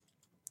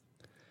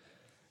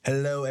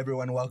Hello,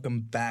 everyone. Welcome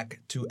back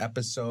to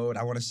episode,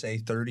 I want to say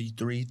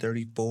 33,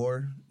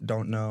 34.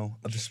 Don't know,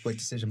 of the Split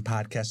Decision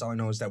Podcast. All I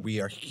know is that we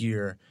are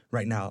here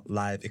right now,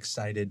 live,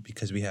 excited,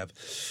 because we have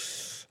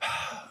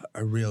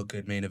a real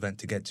good main event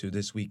to get to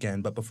this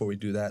weekend. But before we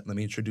do that, let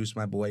me introduce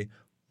my boy,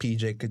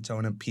 PJ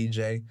Katona.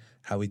 PJ,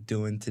 how we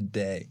doing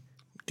today?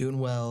 Doing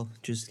well.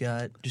 Just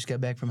got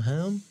back from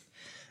home.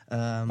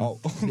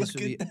 Look this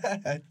would at be,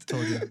 that.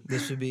 Told you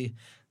this would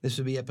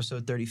be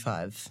episode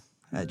 35.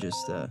 I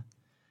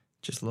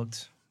just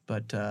looked,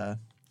 but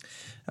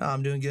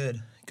I'm doing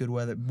good. Good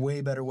weather,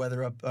 way better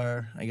weather up.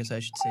 I guess I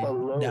should say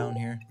down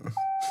here.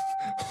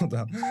 Hold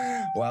on.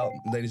 Well,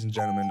 ladies and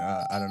gentlemen,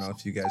 I don't know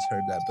if you guys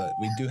heard that, but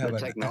we do have the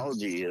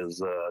technology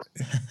is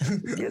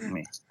getting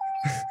me.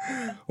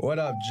 What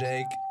up,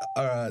 Jake?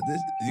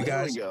 You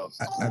guys. There we go.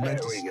 There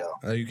we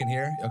go. You can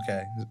hear?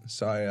 Okay.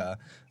 Sorry.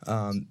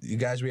 You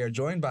guys, we are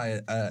joined by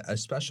a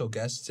special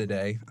guest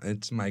today.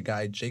 It's my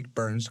guy, Jake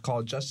Burns,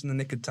 called just in the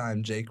nick of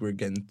time. Jake, we're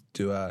getting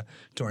to our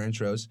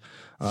intros.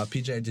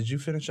 PJ, did you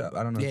finish up?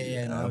 I don't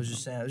know. I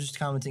was just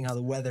commenting how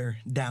the weather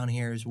down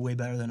here is way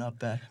better than up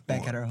back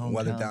at our hometown.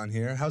 Weather down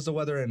here. How's the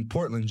weather in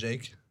Portland,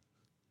 Jake?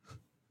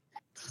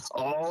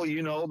 Oh,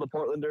 the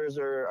Portlanders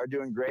are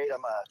doing great.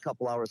 I'm a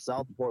couple hours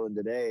south of Portland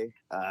today.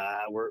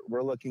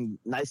 We're looking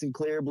nice and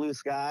clear, blue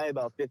sky,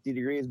 about 50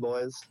 degrees,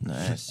 boys.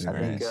 Nice. I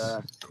think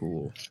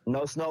cool.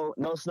 No snow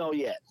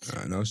yet.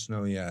 No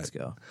snow yet. Let's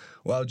go.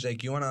 Well,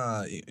 Jake, you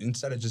wanna,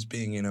 instead of just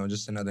being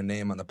just another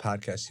name on the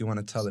podcast, you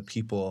want to tell the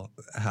people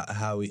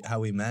how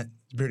we met?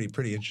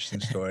 Pretty interesting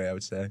story, I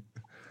would say.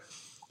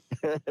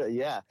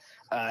 Yeah.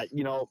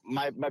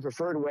 My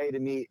preferred way to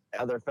meet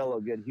other fellow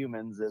good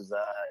humans is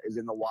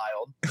in the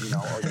wild,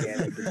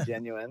 organic and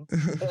genuine.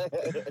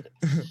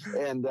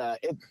 And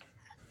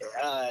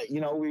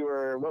what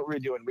were we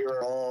doing? We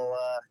were all,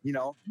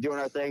 doing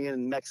our thing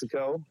in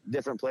Mexico,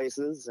 different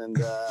places. And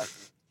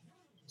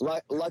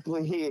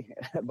luckily,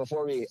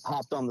 before we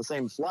hopped on the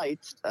same flight,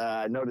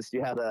 I noticed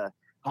you had a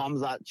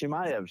Khamzat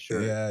Chimaev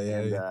shirt.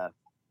 Yeah.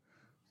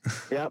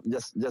 Yep,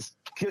 just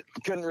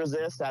couldn't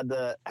resist. Had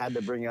to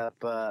bring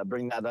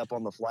that up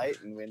on the flight,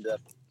 and we ended up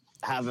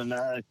having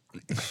a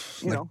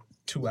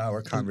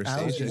 2-hour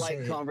conversation.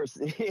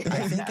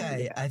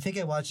 I think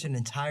I watched an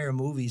entire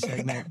movie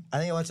segment. I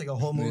think I watched like a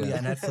whole movie on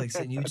Netflix,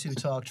 and you two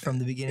talked from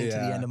the beginning to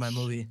the end of my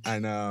movie. I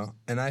know,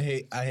 and I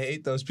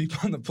hate those people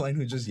on the plane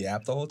who just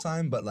yap the whole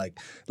time. But like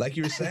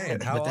you were saying,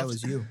 that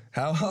was you.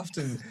 How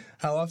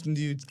often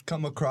do you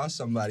come across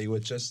somebody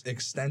with just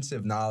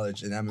extensive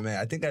knowledge in MMA?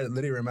 I think I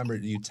literally remember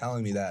you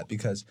telling me that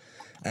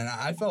and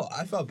I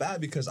felt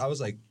bad because I was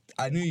like,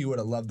 I knew you would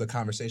have loved the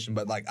conversation,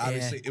 but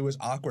obviously it was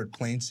awkward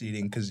plane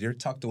seating because you're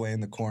tucked away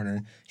in the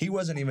corner. He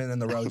wasn't even in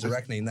the row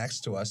directly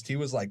next to us. He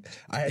was like,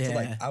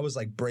 I was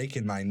like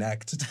breaking my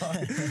neck to talk.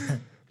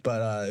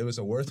 But it was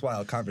a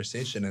worthwhile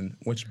conversation, and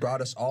which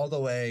brought us all the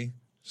way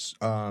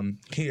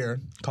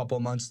here a couple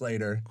months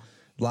later,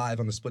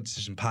 live on the Split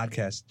Decision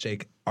Podcast.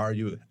 Jake, are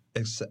you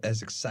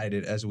as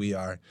excited as we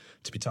are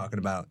to be talking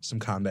about some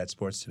combat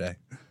sports today?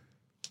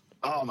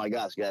 Oh my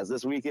gosh, guys!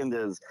 This weekend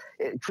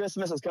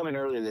Christmas is coming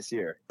earlier this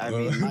year. I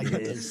mean,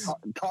 it's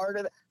card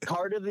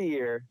of the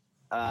year.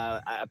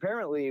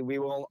 Apparently, we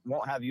won't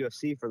have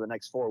UFC for the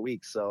next 4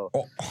 weeks, so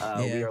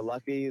we are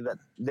lucky that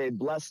they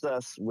blessed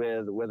us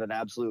with an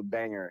absolute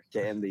banger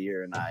to end the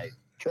year, and I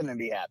couldn't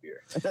be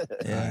happier.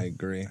 I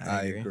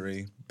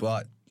agree.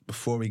 But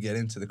before we get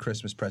into the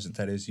Christmas present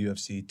that is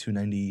UFC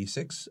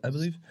 296, I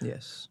believe.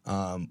 Yes.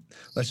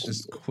 Let's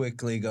just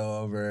quickly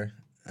go over,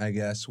 I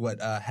guess, what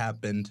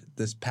happened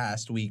this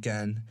past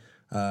weekend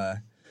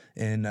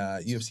in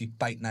UFC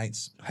Fight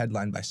Nights,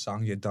 headlined by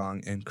Song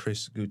Yadong and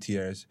Chris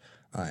Gutierrez.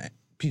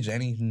 PJ,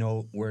 any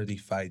noteworthy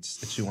fights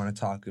that you want to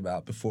talk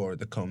about before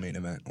the co-main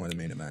event or the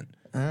main event?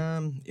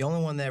 The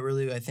only one that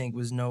really I think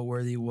was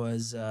noteworthy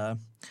was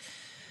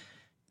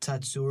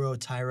Tatsuro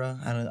Taira.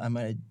 I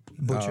might have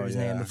butchered his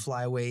name. The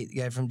flyweight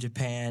guy from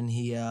Japan.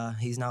 He's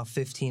now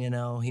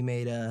 15-0. He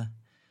made a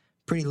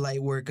pretty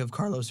light work of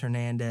Carlos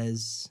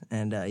Hernandez,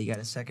 and he got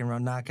a second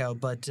round knockout.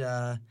 But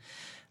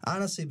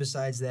honestly,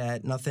 besides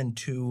that, nothing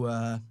too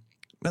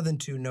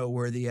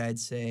noteworthy, I'd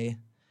say.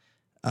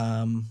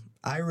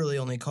 I really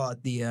only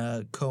caught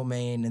the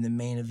co-main and the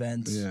main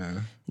events.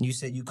 Yeah. And you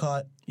said you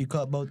caught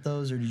both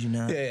those, or did you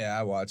not? Yeah,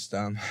 I watched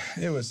them.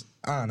 It was,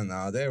 I don't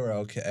know, they were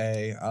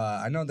okay.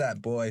 I know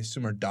that boy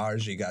Sumer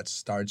Darji got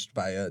starched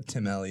by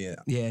Tim Elliott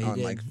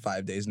on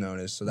 5 days'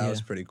 notice, so that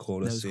was pretty cool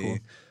to see. Cool.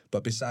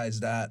 But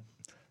besides that,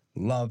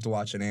 loved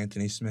watching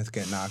Anthony Smith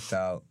get knocked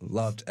out.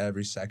 Loved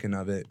every second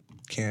of it.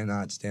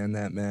 Cannot stand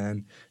that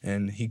man.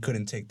 And he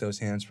couldn't take those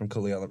hands from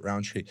Khalil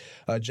Roundtree.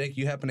 Jake,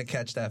 you happened to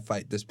catch that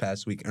fight this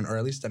past week, or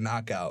at least a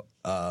knockout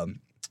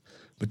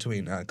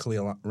between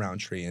Khalil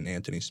Roundtree and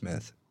Anthony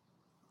Smith.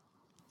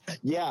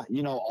 Yeah,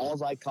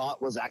 all I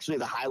caught was actually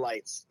the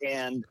highlights.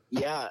 And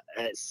yeah,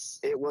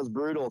 it was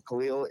brutal.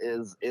 Khalil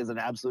is an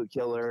absolute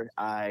killer.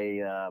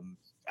 I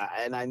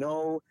and I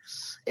know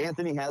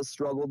Anthony has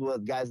struggled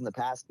with guys in the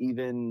past,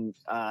 even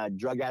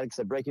drug addicts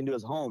that break into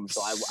his home.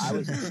 So I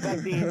was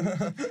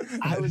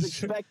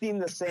expecting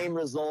the same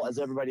result as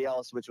everybody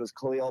else, which was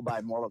Khalil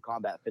by Mortal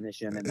Kombat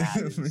finish him, and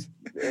that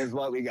is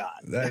what we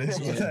got. That is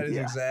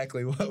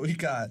exactly what we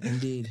got.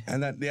 Indeed.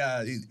 And that,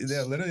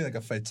 literally like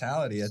a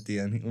fatality at the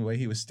end, the way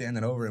he was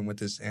standing over him with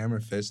his hammer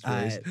fist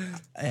raised.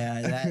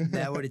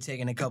 That would have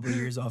taken a couple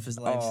years off his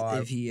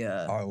life if he.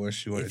 I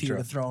wish you would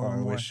have thrown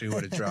him more. I wish you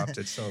would have dropped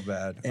it so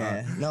bad.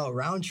 Yeah. No,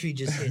 Roundtree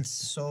just hits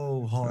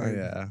so hard.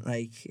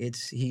 Like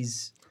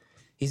he's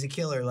a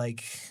killer.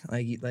 Like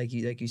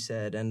you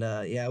said. And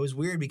it was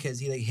weird because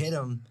he like hit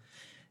him,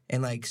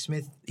 and like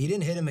Smith, he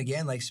didn't hit him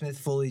again. Like Smith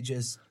fully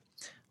just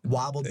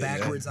wobbled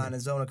backwards on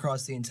his own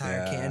across the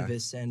entire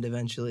canvas, and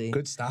eventually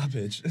good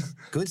stoppage.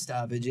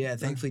 Yeah,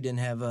 thankfully didn't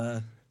have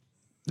the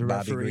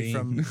referee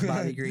from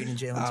Bobby Green and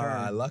Jalen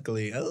Turner.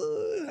 Luckily,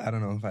 I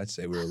don't know if I'd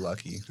say we were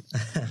lucky.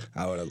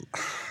 I would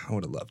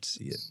have loved to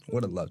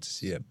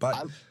see it. But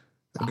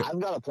I've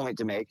got a point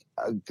to make.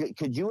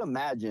 Could you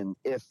imagine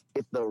if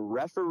the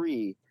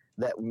referee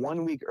that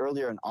 1 week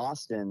earlier in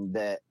Austin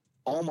that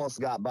almost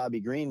got Bobby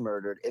Green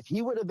murdered, if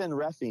he would have been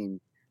reffing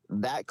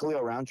that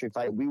Khalil Roundtree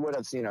fight, we would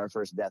have seen our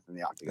first death in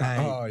the octagon.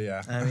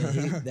 I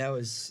mean, that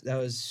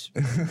was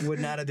would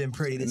not have been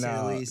pretty to say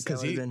the least.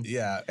 Because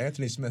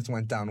Anthony Smith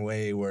went down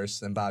way worse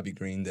than Bobby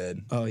Green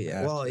did. Oh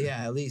yeah, well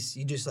at least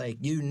you just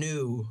you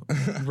knew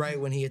right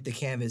when he hit the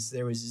canvas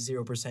there was a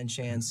 0%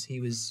 chance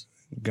he was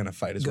gonna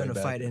fight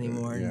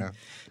anymore. And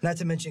not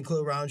to mention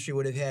Khalil Roundtree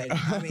would have had.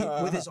 I mean,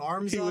 with his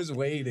arms he up, was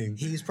waiting.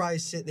 He was probably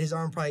his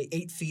arm probably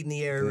 8 feet in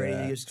the air, ready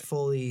to just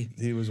fully.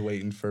 He was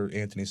waiting for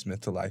Anthony Smith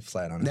to lie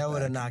flat on his back. That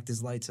would have knocked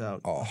his lights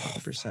out.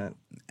 100%.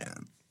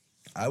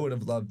 I would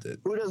have loved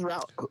it. Who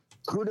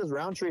does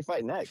Roundtree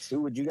fight next?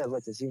 Who would you guys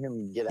like to see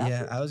him get after?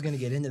 Yeah, I was going to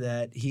get into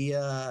that.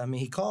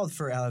 He called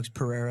for Alex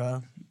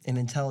Pereira, an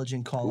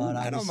intelligent call out.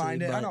 I don't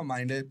mind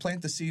it.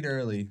 Plant the seed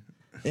early.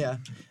 Yeah,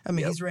 I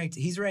mean he's ranked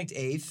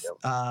 8th.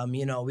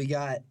 We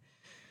got.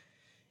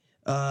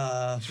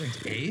 He's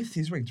ranked 8th.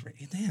 He's ranked.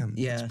 Damn.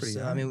 Yeah.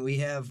 So, I mean, we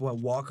have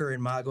Walker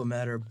and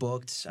Magomed are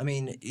booked. I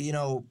mean,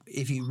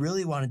 if he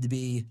really wanted to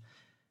be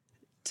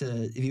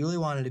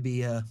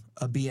a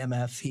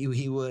BMF,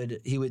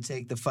 he would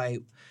take the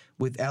fight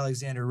with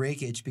Alexander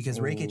Rakic because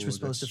Rakic was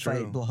supposed to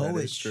fight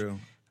Blachowicz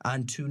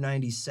on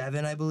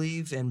 297, I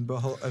believe, and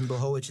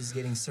Blachowicz is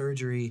getting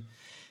surgery,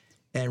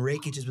 and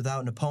Rakic is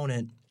without an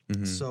opponent.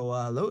 Mm-hmm. So,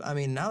 I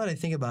mean, now that I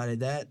think about it,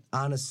 that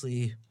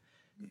honestly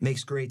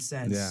makes great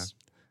sense.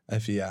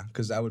 Yeah.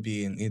 Because that would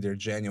be in either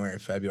January or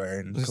February.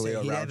 And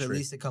Khalil he'd have at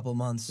least a couple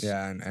months.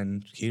 Yeah,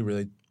 and he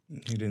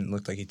didn't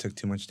look like he took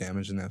too much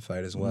damage in that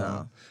fight as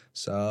well. No.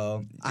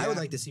 So I would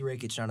like to see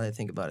Rakic now that I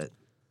think about it.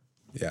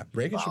 Yeah,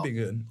 Rakic should be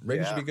good.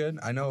 Rakic should be good.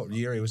 I know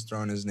Yuri was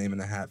throwing his name in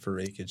the hat for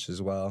Rakic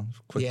as well.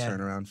 Quick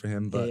turnaround for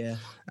him, but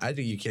I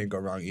think you can't go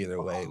wrong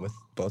either way with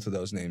both of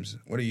those names.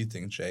 What do you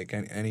think, Jake?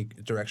 Any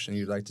direction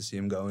you'd like to see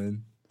him go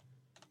in?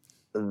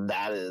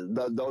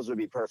 Those would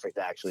be perfect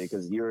actually,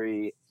 because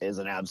Yuri is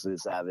an absolute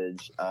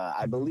savage.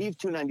 I believe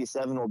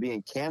 297 will be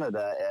in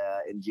Canada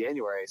in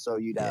January, so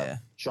you'd have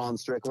Sean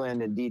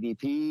Strickland and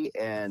DDP,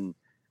 and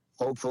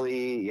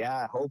hopefully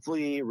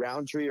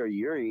Roundtree or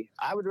Yuri.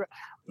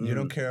 You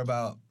don't care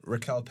about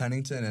Raquel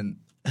Pennington and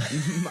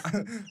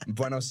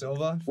Bueno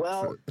Silva?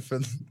 Well,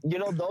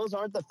 those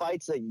aren't the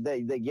fights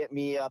that get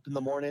me up in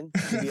the morning,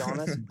 to be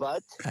honest.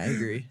 But I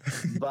agree.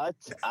 But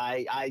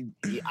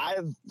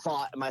I've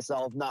fought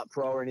myself, not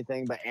pro or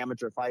anything, but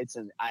amateur fights,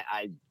 and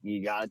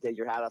you gotta take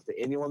your hat off to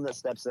anyone that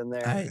steps in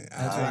there.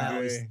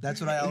 That's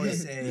what I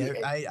always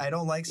say. I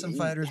don't like some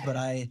fighters, but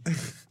I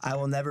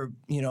will never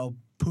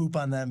poop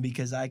on them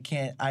because I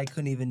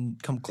couldn't even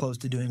come close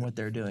to doing what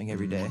they're doing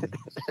every day.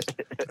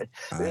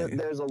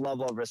 There's a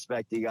level of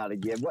respect you got to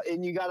give,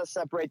 and you got to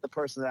separate the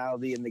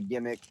personality and the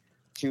gimmick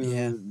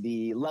to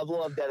the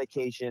level of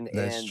dedication.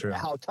 That's true.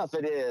 How tough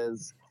it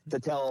is to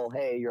tell,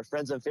 hey, your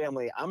friends and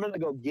family, I'm going to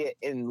go get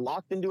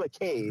locked into a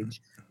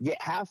cage,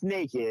 get half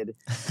naked,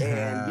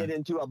 and get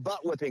into a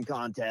butt whipping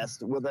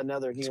contest with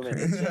another human.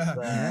 It's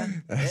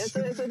just,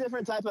 it's a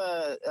different type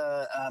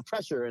of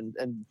pressure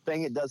and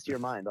thing it does to your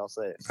mind, I'll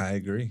say. I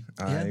agree.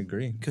 I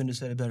agree. Couldn't have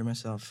said it better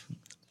myself.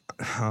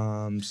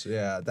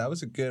 That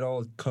was a good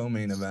old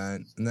co-main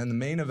event. And then the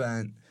main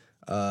event,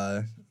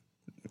 I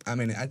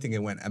think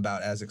it went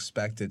about as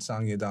expected.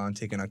 Song Yadong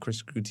taking on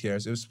Chris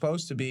Gutierrez. It was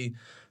supposed to be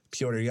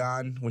Petr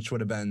Yan, which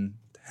would have been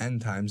 10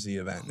 times the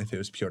event if it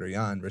was Petr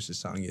Yan versus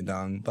Song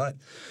Yadong. But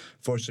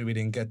fortunately, we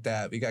didn't get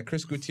that. We got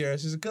Chris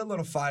Gutierrez. He's a good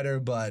little fighter,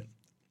 but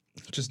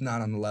just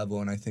not on the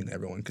level. And I think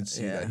everyone could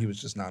see that he was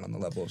just not on the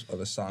level of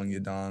a Song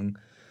Yadong.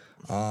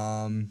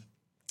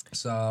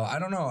 So I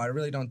don't know. I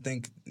really don't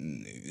think,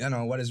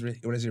 what does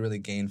he really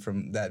gain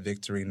from that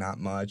victory? Not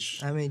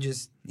much. I mean,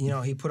 just,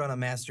 he put on a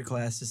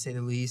masterclass to say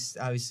the least.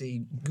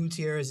 Obviously,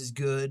 Gutierrez is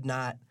good,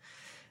 not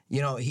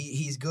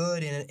he's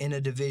good in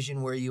a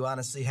division where you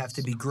honestly have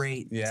to be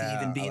great to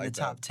even be in the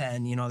top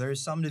 10.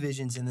 There's some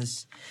divisions in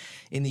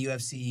the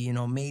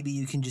UFC. Maybe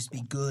you can just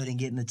be good and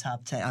get in the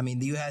top 10. I mean,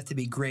 you have to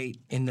be great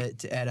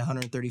at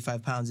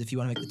 135 pounds if you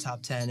want to make the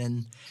top 10.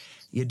 And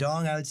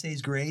Yadong, I would say,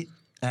 is great.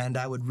 And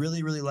I would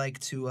really, really like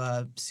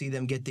to see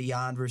them get the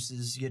Yan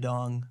versus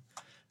Yadong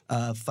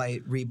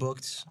fight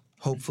rebooked.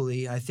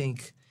 Hopefully, I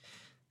think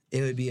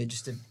it would be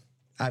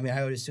I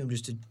would assume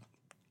just a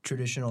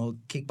traditional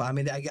kickboxing. I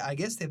mean, I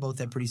guess they both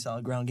have pretty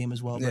solid ground game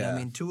as well. But I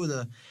mean, two of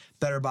the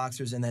better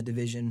boxers in that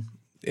division.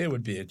 It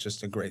would be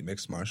just a great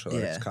mixed martial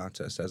arts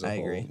contest as a whole.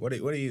 Agree. What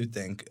do you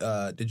think?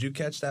 Did you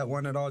catch that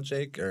one at all,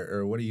 Jake?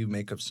 Or what do you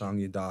make of Song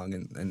Yadong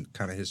and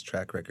kind of his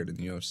track record in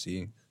the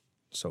UFC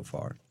so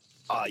far?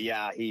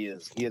 Yeah, he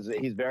is.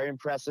 He's very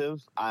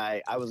impressive.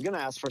 I was gonna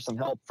ask for some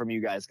help from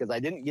you guys because I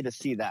didn't get to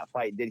see that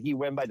fight. Did he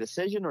win by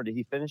decision or did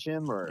he finish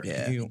him? Or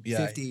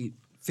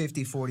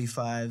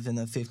 50-45 and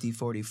the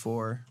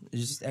 50-44.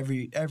 Just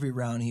every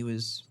round he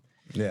was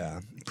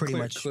pretty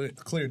much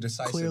clear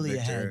decisive clearly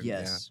victor, ahead.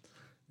 Yes,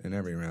 in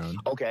every round.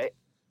 Okay.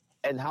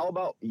 And how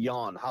about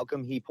Yan? How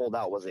come he pulled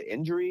out? Was it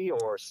injury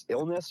or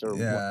illness or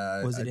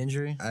what? Was it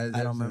injury? I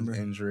don't remember.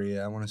 Injury.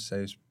 I want to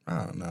say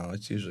I don't know.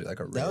 It's usually like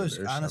a rib. That was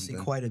or honestly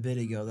something. Quite a bit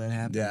ago that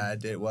happened. Yeah,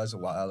 it was a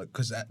while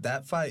because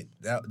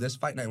this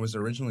fight night was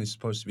originally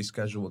supposed to be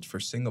scheduled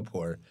for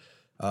Singapore.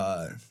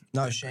 No,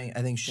 I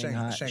think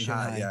Shanghai.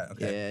 Shanghai. Yeah.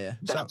 Okay. Yeah.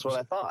 That's what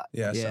I thought.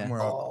 Yeah.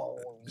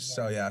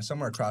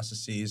 Somewhere across the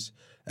seas,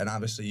 and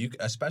obviously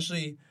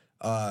especially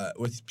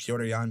with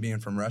Petr Yan being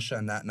from Russia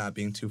and that not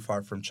being too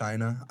far from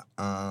China,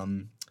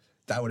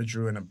 that would have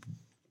drew in a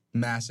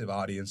massive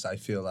audience. I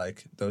feel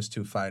like those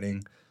two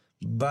fighting,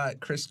 but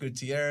Chris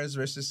Gutierrez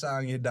versus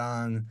Song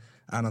Yadong,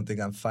 I don't think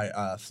I'm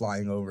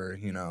flying over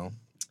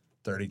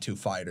 32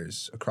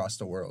 fighters across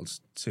the world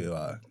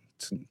to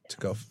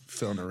go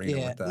fill an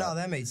arena with that. No,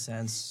 that made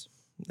sense.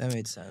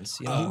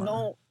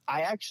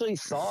 I actually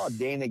saw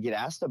Dana get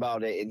asked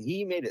about it, and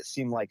he made it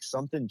seem like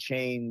something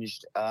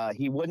changed.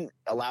 He wouldn't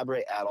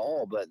elaborate at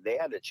all, but they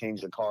had to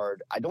change the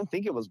card. I don't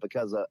think it was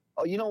because of.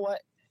 Oh, you know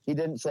what? He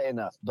didn't say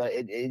enough. But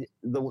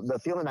the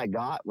feeling I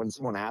got when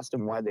someone asked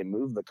him why they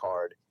moved the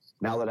card,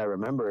 now that I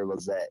remember, it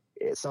was that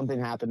something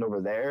happened over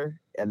there,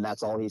 and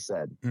that's all he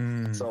said.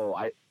 So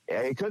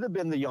it could have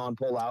been the Yan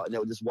pullout, and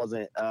it just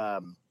wasn't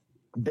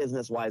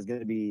business-wise going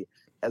to be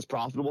as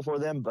profitable for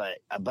them, but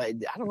I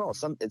don't know.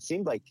 It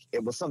seemed like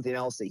it was something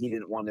else that he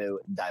didn't want to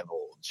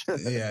divulge.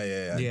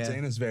 Yeah.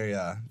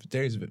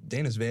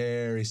 Dana's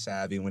very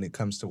savvy when it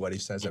comes to what he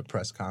says at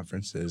press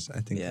conferences.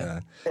 I think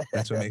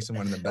that's what makes him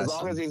one of the best. As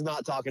long as he's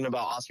not talking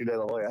about Oscar De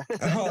La Hoya.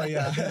 Oh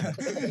yeah,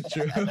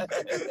 true.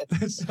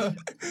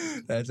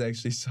 That's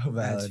actually so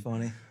valid. That's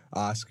funny.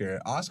 Oscar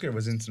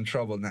was in some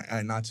trouble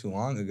not too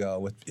long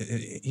ago.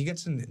 He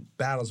gets in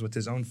battles with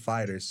his own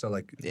fighters. So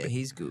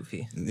he's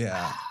goofy.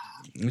 Yeah.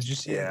 Did you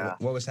see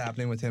what was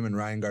happening with him and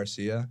Ryan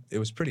Garcia? It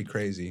was pretty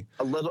crazy.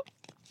 A little.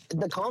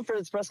 The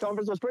press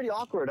conference was pretty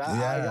awkward.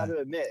 I got to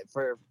admit.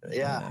 It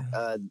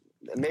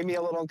made me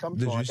a little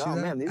uncomfortable. Did you see that?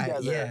 Man, these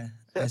guys are.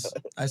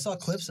 I saw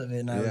clips of it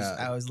and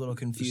I was a little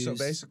confused. So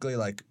basically,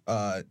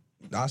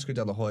 Oscar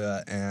De La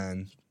Hoya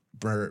and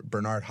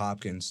Bernard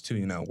Hopkins,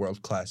 two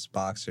world class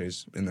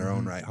boxers in their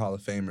own right, Hall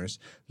of Famers.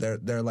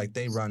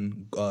 They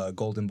run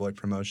Golden Boy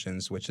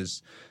Promotions, which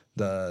is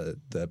the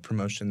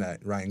promotion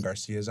that Ryan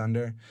Garcia is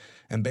under,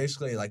 and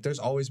basically there's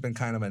always been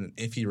kind of an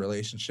iffy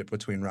relationship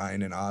between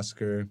Ryan and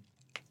Oscar,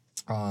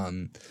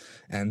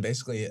 and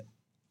basically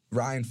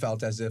Ryan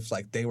felt as if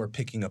they were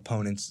picking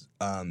opponents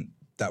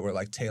that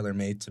were tailor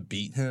made to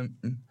beat him,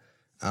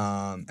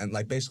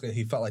 and basically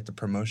he felt like the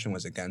promotion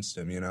was against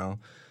him,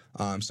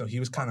 So he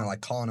was kind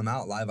of calling him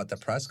out live at the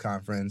press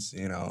conference,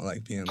 being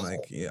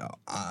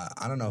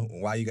I don't know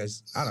why you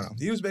guys, I don't know.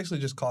 He was basically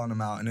just calling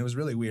him out, and it was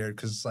really weird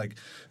because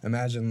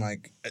imagine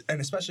and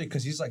especially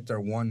because he's their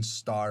one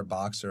star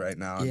boxer right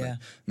now. And,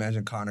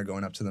 imagine Conor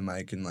going up to the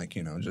mic and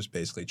just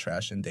basically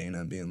trashing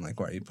Dana and being like,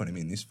 why are you putting me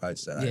in these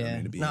fights that I don't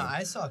need to be in? No,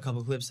 I saw a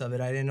couple clips of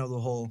it. I didn't know the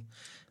whole.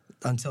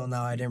 Until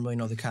now, I didn't really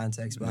know the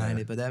context behind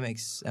it, but that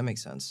makes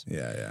sense.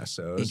 Yeah.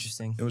 So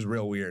interesting. It was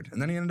real weird,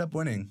 and then he ended up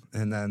winning.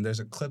 And then there's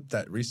a clip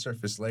that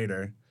resurfaced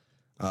later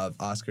of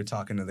Oscar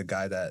talking to the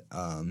guy that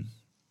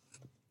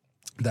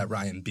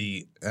Ryan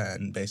beat,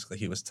 and basically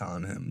he was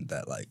telling him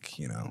that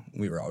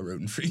we were all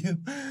rooting for you.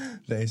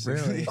 Basically.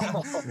 Really?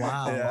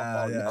 Wow.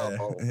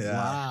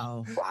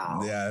 Yeah.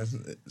 Wow. Yeah.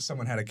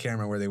 Someone had a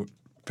camera where they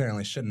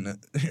apparently shouldn't,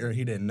 or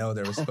he didn't know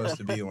there was supposed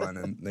to be one,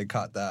 and they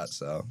caught that.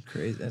 So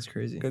crazy. That's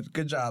crazy.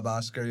 Good job,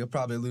 Oscar. You'll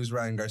probably lose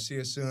Ryan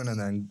Garcia soon, and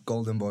then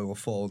Golden Boy will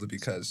fold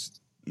because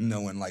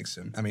no one likes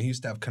him. I mean, he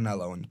used to have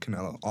Canelo, and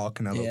all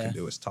Canelo can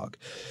do is talk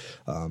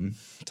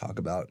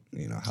about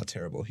how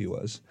terrible he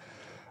was.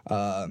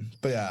 But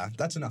yeah,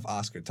 that's enough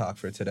Oscar talk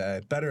for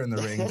today. Better in the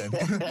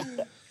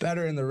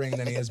ring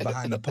than he is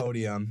behind the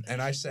podium.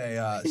 And I say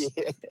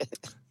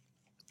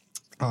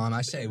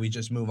I say we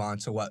just move on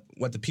to what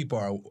the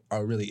people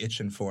are really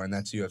itching for, and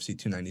that's UFC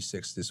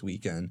 296 this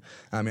weekend.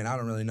 I mean, I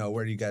don't really know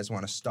where do you guys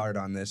want to start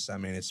on this. I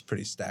mean, it's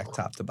pretty stacked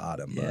top to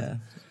bottom. Yeah.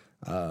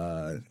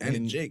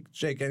 And Jake,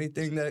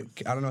 anything that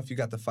I don't know if you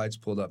got the fights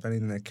pulled up,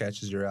 anything that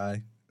catches your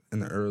eye in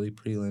the early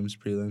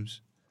prelims?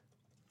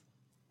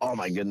 Oh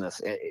my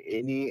goodness,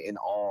 any and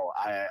all.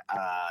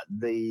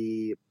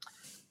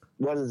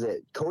 What is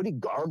it? Cody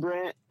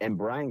Garbrandt and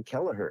Brian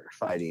Kelleher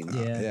fighting.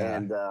 Yeah.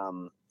 And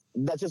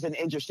that's just an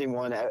interesting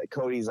one.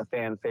 Cody's a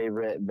fan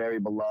favorite, very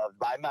beloved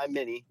by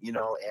many,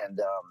 and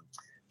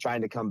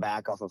trying to come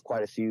back off of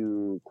quite a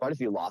few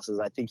losses.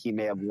 I think he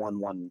may have won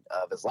one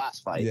of his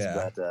last fights,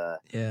 but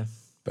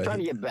trying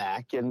to get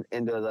back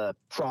into the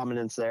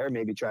prominence there,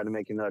 maybe try to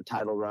make another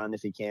title run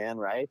if he can,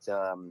 right?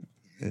 To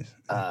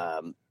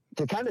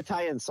kind of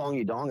tie in Song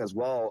Yudong as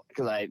well,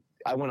 because I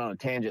went on a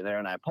tangent there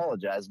and I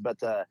apologize, but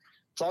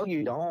Song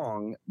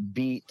Yudong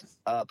beat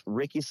up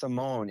Ricky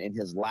Simone in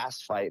his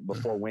last fight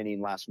before winning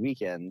last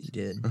weekend. He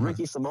did.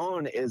 Ricky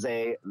Simone is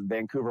a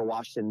Vancouver,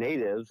 Washington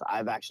native.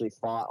 I've actually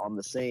fought on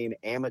the same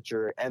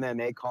amateur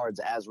MMA cards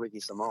as Ricky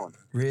Simone.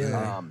 Really?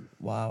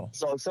 Wow.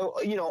 So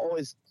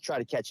always try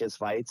to catch his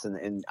fights,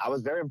 and I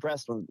was very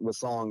impressed with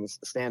Song's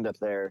stand up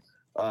there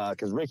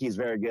because Ricky's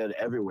very good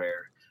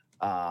everywhere.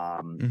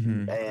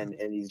 And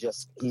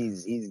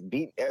he's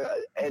beat,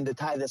 and to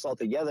tie this all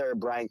together,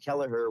 Brian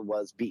Kelleher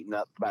was beaten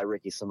up by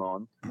Ricky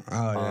Simone.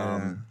 Oh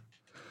yeah.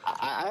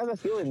 I have a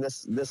feeling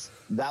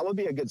that would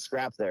be a good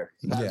scrap there.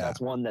 That's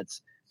one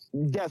that's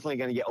definitely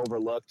going to get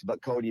overlooked,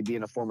 but Cody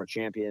being a former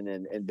champion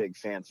and big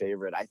fan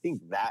favorite, I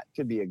think that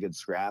could be a good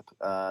scrap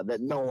that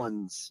no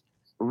one's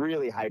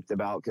really hyped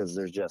about because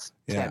there's just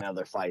 10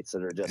 other fights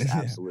that are just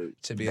absolute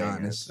To be bangers.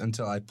 honest,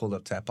 until I pulled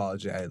up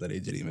Tapology, I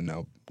literally didn't even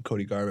know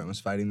Cody Garbrandt was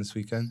fighting this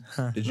weekend.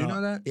 Did you know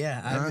that?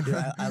 Yeah,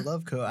 I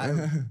love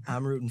Cody.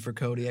 I'm rooting for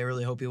Cody. I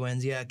really hope he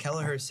wins. Yeah,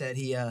 Kelleher said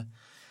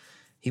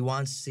he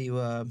wants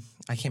to,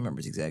 I can't remember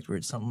his exact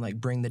words, something like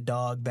bring the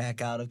dog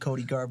back out of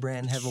Cody Garbrandt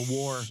and have a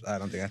war. I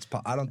don't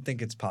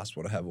think it's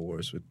possible to have a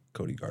wars with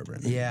Cody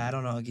Garbrandt. Yeah, I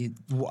don't know.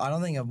 I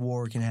don't think a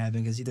war can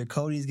happen because either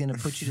Cody's going to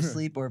put you to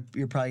sleep or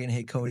you're probably going to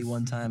hit Cody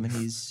one time and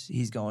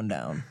he's going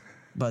down.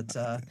 But,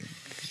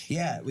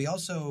 we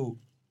also,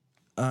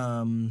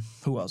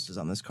 who else is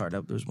on this card?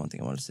 There's one thing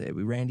I want to say.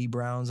 Randy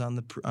Brown's on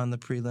the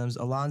prelims.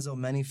 Alonzo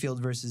Menifield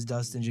versus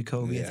Dustin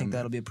Jacoby. I think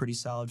that'll be a pretty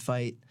solid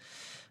fight.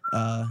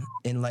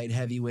 In light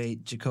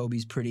heavyweight,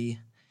 Jacoby's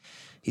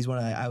he's one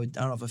of I don't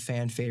know if a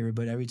fan favorite,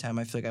 but every time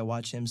I feel like I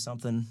watch him,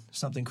 something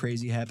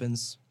crazy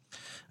happens.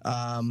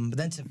 But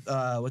then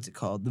what's it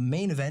called? The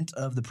main event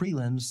of the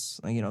prelims,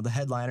 the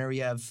headliner, we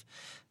have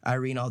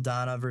Irene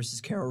Aldana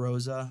versus Carol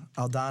Rosa.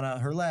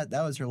 Aldana,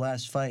 that was her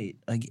last fight,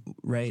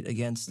 right?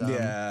 Against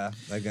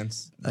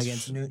against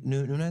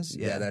Nunes.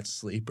 Yeah, that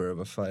sleeper of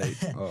a fight.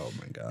 Oh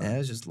my god. Yeah, it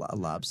was just a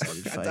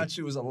lopsided fight. I thought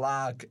she was a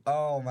lock.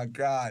 Oh my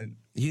god.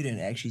 You didn't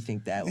actually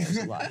think that one was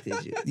a lock,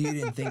 did you? You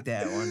didn't think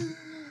that one.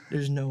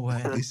 There's no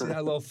way. You see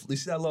that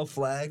little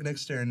flag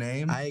next to her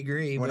name? I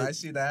agree. When I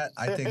see that,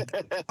 I think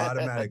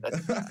automatic.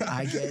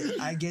 I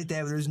get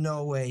that, but there's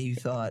no way you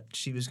thought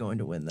she was going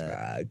to win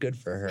that. Good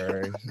for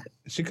her.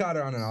 She caught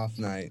her on an off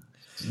night.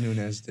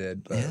 Nunes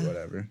did, but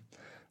whatever.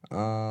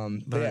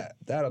 But yeah,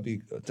 that'll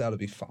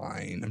be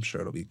fine. I'm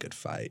sure it'll be a good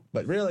fight.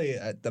 But really,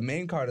 the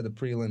main card of the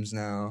prelims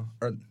now,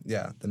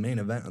 the main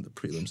event of the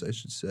prelims, I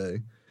should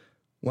say.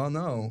 Well,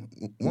 no.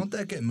 Won't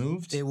that get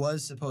moved? It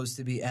was supposed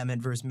to be Emmett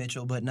versus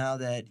Mitchell, but now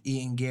that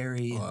Ian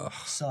Gary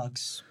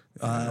sucks,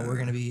 we're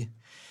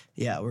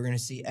gonna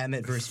see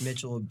Emmett versus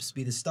Mitchell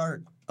be the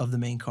start of the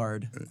main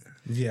card.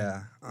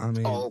 Yeah, I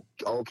mean. Oh,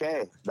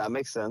 okay, that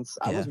makes sense.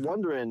 I was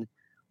wondering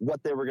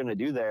what they were gonna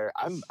do there.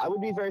 I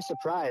would be very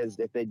surprised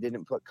if they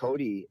didn't put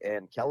Cody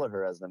and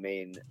Kelleher as the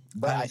main.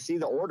 But I see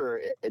the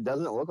order; it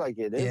doesn't look like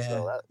it is. Yeah.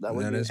 So that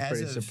would is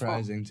pretty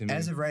surprising to me.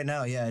 As of right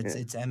now,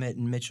 it's Emmett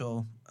and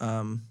Mitchell.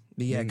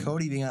 But yeah,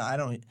 Cody being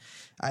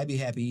I'd be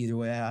happy either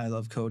way. I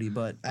love Cody,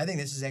 but I think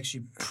this is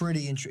actually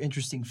pretty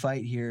interesting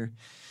fight here,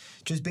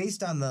 just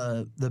based on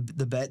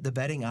the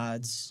betting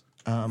odds.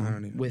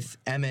 With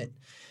Emmett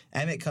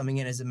coming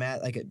in as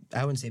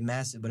I wouldn't say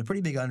massive, but a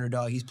pretty big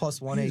underdog. He's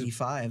plus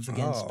 185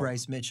 against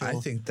Bryce Mitchell. I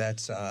think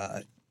that's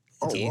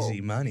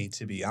easy money,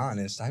 to be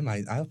honest.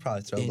 I'll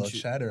probably throw a little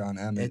cheddar on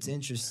Emmett. It's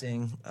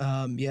interesting.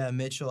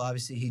 Mitchell,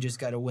 obviously, he just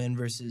got a win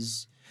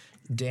versus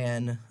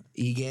Dan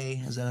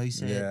Ige. Is that how you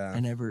say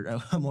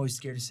it? I'm always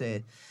scared to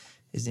say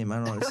his name. I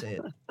don't know how to say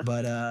it.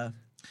 But,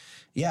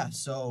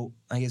 so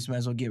I guess we might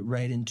as well get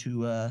right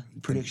into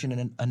prediction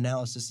and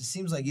analysis. It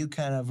seems like you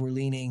kind of were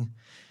leaning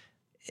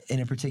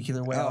in a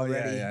particular way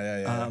already.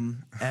 Yeah.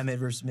 Emmett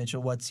versus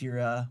Mitchell. What's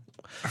your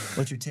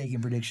taking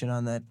prediction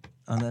on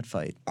that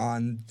fight?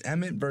 On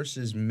Emmett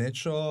versus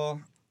Mitchell,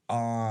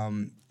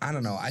 I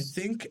don't know. I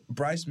think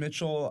Bryce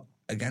Mitchell,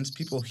 against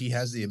people he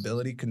has the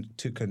ability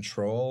to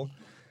control.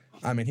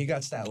 I mean, he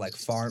got that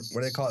farm.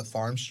 What do they call it?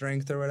 Farm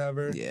strength or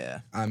whatever.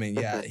 Yeah. I mean,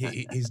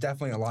 he's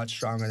definitely a lot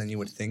stronger than you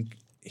would think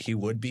he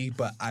would be.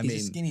 But he's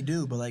a skinny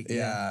dude. But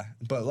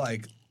but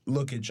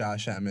look at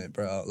Josh Emmett,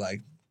 bro.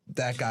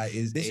 that guy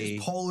is This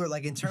is polar,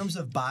 like in terms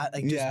of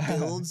just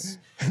builds,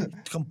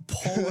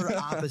 polar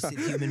opposite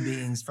human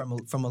beings from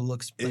a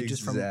looks, like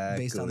just from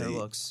based on their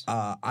looks.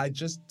 I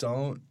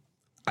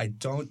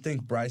don't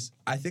think Bryce.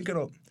 I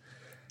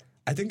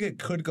think it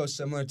could go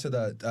similar to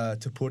the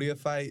Topuria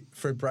fight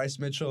for Bryce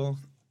Mitchell,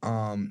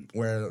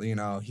 where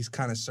he's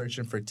kind of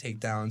searching for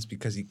takedowns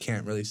because he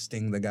can't really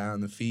sting the guy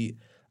on the feet.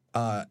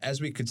 As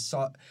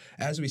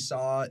we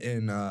saw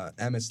in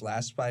Emmett's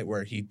last fight,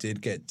 where he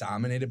did get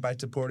dominated by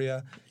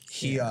Topuria,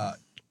 he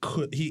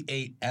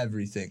ate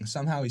everything.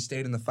 Somehow he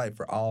stayed in the fight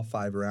for all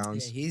 5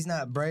 rounds. Yeah, he's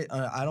not Bryce.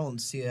 I don't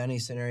see any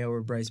scenario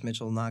where Bryce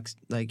Mitchell knocks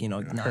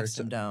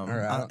him down, or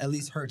at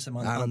least hurts him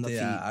on the feet.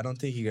 Yeah, I don't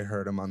think he could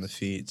hurt him on the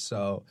feet.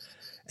 So,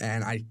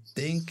 and I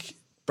think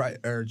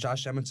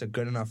Josh Emmett's a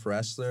good enough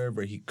wrestler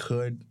where he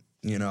could,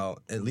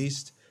 at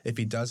least if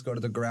he does go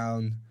to the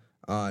ground,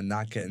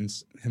 not getting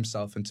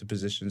himself into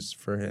positions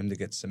for him to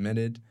get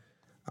submitted,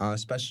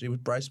 especially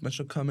with Bryce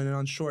Mitchell coming in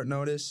on short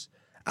notice.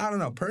 I don't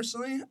know.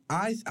 Personally,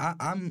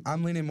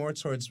 I'm leaning more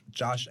towards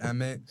Josh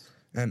Emmett,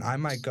 and I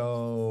might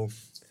go.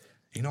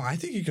 I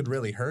think he could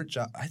really hurt.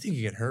 I think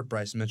he could hurt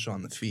Bryce Mitchell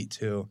on the feet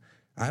too.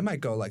 I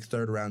might go like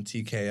 3rd round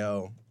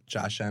TKO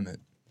Josh Emmett.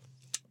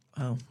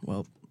 Oh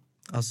well,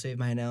 I'll save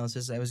my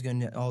analysis. I was going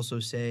to also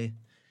say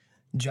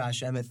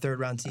Josh Emmett 3rd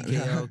round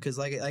TKO because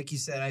like you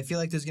said, I feel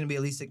like there's going to be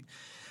at least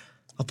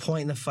a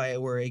point in the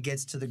fight where it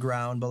gets to the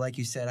ground, but like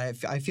you said,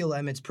 I feel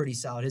Emmett's pretty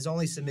solid. His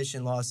only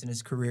submission loss in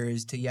his career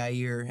is to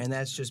Yair, and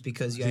that's just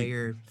because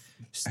Yair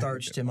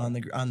starched him on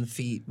the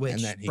feet,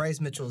 which Bryce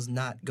Mitchell is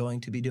not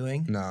going to be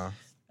doing. No.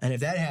 And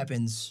if that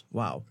happens,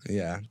 wow.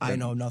 Yeah. I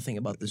know nothing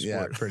about the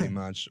sport. Yeah, pretty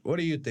much. What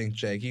do you think,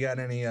 Jake? You got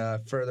any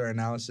further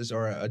analysis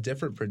or a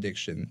different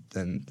prediction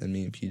than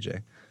me and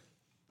PJ?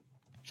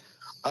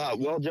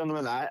 Well,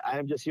 gentlemen, I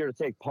am just here to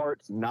take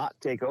part, not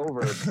take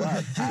over,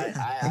 but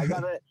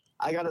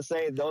I gotta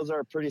say those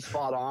are pretty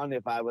spot on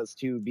if I was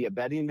to be a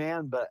betting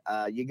man, but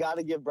you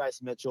gotta give Bryce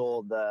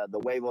Mitchell the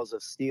huevos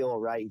of steel,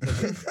 right? He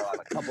took it on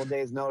a couple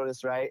days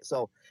notice, right?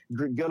 So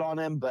good on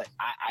him, but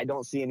I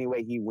don't see any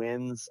way he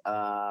wins.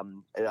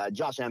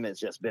 Josh Emmett's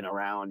just been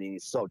around and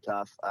he's so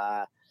tough.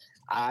 For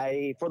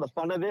the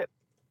fun of it,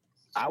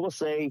 I will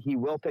say he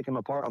will pick him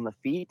apart on the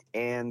feet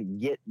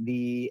and get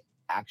the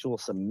actual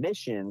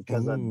submission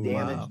because of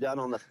damage done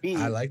on the feet.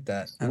 I like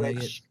that.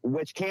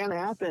 Which can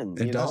happen.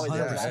 It does.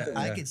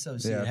 I could so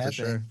see it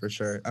happen. For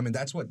sure. I mean,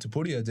 that's what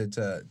Topuria did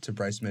to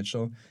Bryce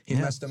Mitchell. He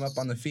messed him up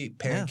on the feet,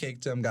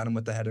 pancaked him, got him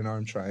with the head and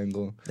arm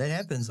triangle. That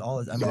happens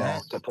all the time.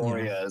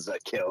 Topuria is a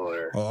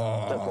killer.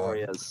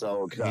 Topuria is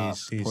so tough.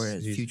 Topuria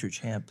is future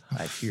champ,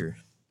 I fear.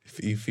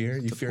 You fear?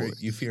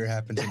 You fear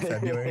happens in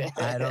February?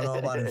 I don't know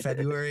about in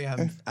February.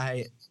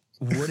 I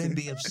wouldn't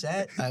be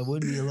upset. I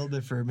would be a little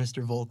bit for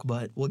Mr. Volk,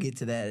 but we'll get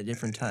to that at a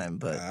different time.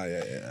 But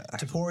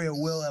Topuria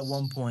will at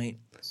one point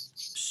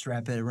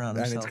strap it around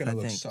himself. And it's gonna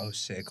look so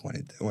sick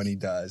when he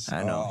does.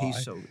 I know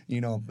he's so.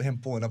 Him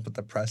pulling up at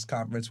the press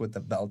conference with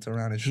the belt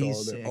around his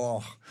shoulder. Sick.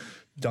 Oh,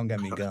 don't get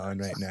me going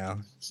right now.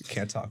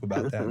 Can't talk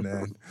about that,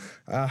 man.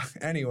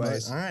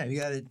 Anyways, all right, we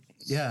got it.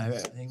 Yeah, I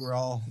think we're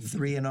all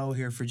 3-0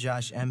 here for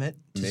Josh Emmett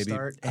to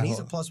start, and he's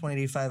a plus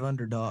 185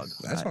 underdog.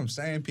 That's what I'm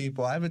saying,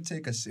 people. I would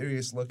take a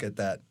serious look at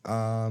that.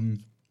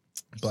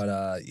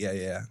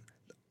 Yeah.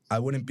 I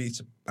wouldn't be.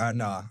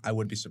 I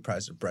would be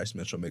surprised if Bryce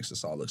Mitchell makes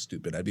us all look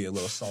stupid. I'd be a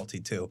little salty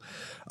too.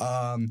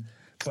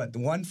 But the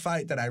one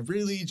fight that I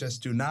really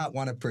just do not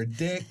want to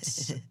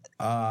predict,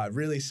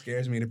 really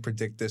scares me to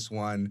predict this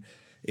one.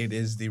 It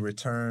is the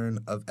return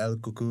of El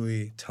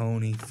Cucuy,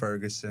 Tony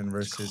Ferguson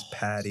versus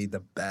Paddy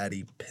the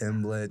Baddy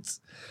Pimblett.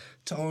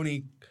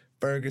 Tony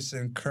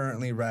Ferguson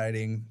currently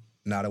riding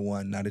not a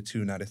 1, not a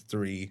 2, not a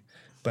 3,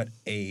 but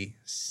a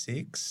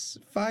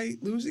 6-fight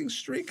losing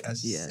streak. A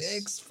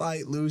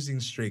 6-fight losing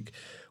streak.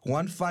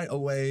 1 fight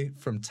away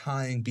from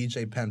tying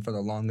BJ Penn for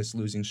the longest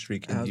losing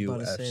streak in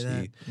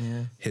UFC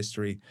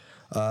history.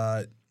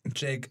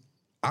 Jake,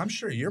 I'm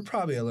sure you're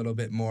probably a little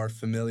bit more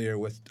familiar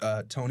with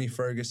Tony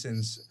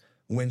Ferguson's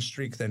win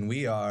streak than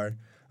we are.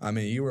 I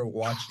mean, you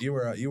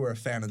were a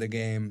fan of the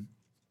game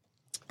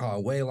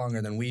way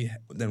longer than we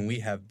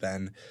have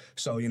been.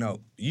 So,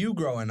 you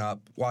growing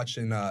up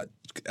watching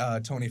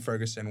Tony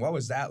Ferguson, what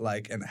was that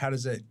like, and how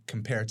does it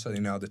compare to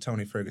the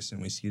Tony Ferguson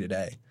we see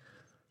today?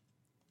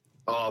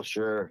 Oh,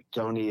 sure.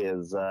 Tony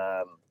holds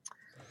as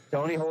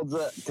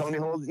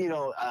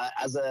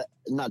a,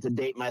 not to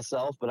date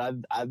myself, but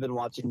I've been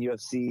watching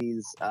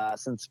UFCs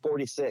since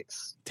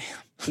 46.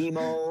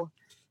 Damn.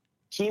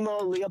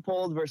 Kimo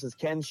Leopold versus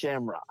Ken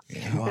Shamrock.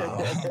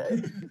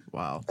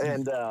 Wow.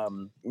 And I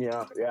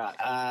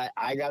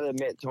gotta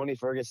admit, Tony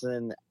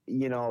Ferguson,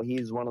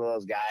 he's one of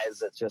those guys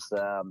that's just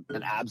an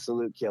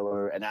absolute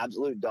killer, an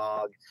absolute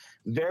dog,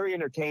 very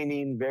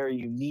entertaining, very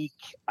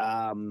unique.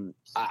 I'm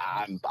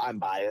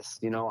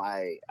biased,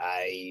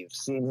 I've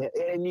seen it,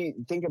 and you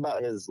think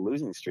about his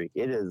losing streak.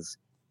 It is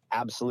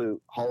absolute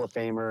Hall of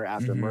Famer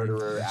after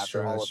murderer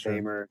after Hall of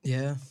Famer.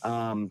 Yeah.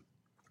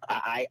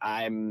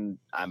 I'm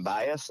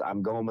biased.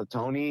 I'm going with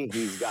Tony.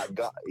 He's got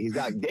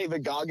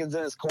David Goggins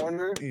in his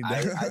corner.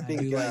 I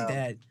think like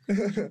that.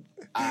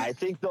 I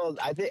think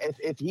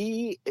if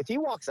he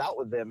walks out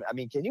with them, I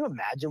mean, can you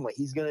imagine what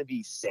he's going to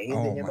be saying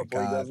to him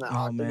before he goes in the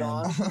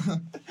octagon?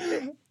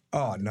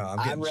 Oh no,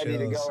 I'm ready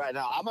to go right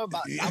now. I'm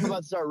about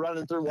to start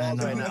running through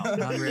walls right now.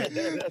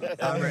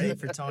 I'm ready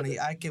for Tony.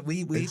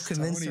 We've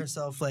convinced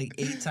ourselves like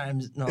 8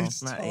 times. No,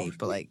 it's not Tony. 8,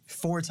 but like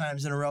 4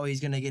 times in a row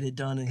he's gonna get it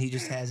done, and he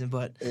just hasn't.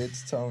 But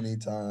it's Tony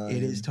time.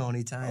 It is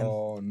Tony time.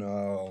 Oh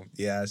no,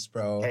 yes,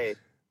 bro. Hey,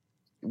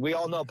 we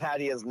all know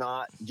Patty is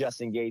not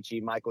Justin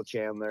Gaethje, Michael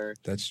Chandler.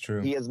 That's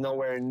true. He is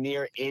nowhere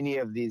near any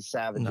of these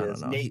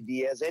savages. No. Nate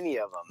Diaz, any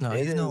of them. No,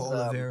 he's no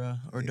Oliveira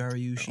or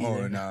Dariush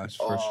either. Oh, no,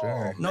 for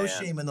sure. No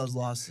shame in those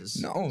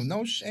losses.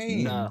 No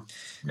shame. No.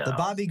 The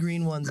Bobby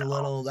Green one's a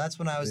little. That's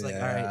when I was like,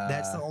 all right,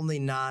 that's the only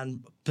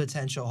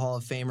non-potential Hall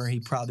of Famer he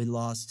probably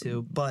lost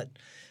to. But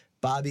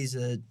Bobby's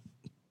a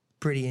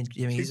pretty. I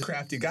mean, he's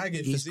crafty guy.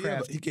 He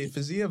gave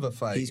Fiziev a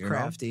fight. He's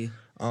crafty. Know?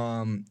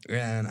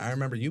 And I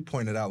remember you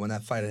pointed out when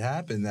that fight had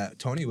happened that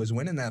Tony was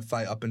winning that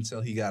fight up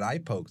until he got eye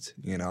poked,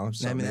 you know?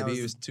 So maybe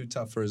he was too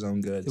tough for his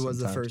own good. It was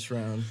the first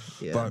round.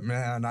 Yeah. But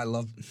man, I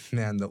love,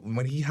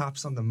 when he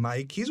hops on the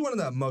mic, he's one of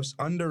the most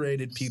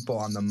underrated people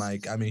on the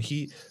mic. I mean,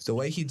 the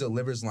way he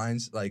delivers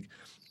lines, like,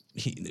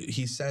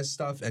 he says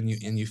stuff and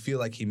you feel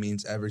like he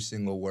means every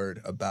single word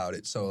about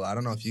it. So I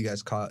don't know if you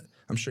guys caught,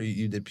 I'm sure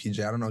you did,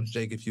 PJ. I don't know,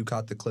 Jake, if you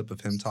caught the clip of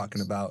him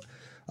talking about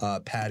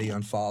Patty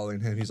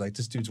unfollowing him. He's like,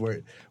 this dude's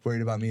worried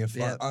about me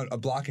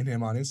blocking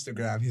him on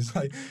Instagram. He's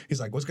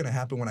like, what's gonna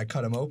happen when I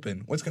cut him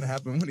open? What's gonna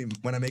happen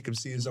when I make him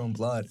see his own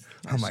blood?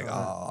 I'm like,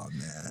 oh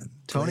man,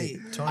 Tony's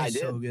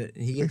so good.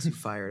 He gets you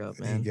fired up,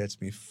 man. He gets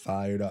me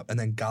fired up. And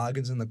then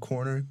Goggins in the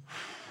corner.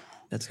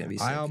 That's gonna be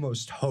sick. I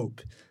almost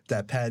hope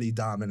that Patty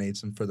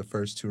dominates him for the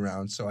first 2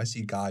 rounds. So I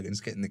see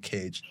Goggins get in the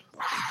cage,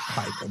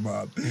 hype him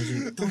up,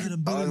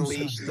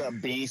 unleash the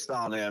beast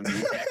on him.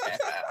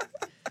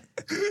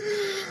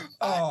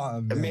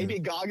 Oh man. Maybe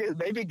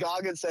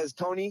Goggins says,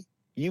 Tony,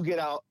 you get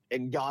out,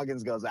 and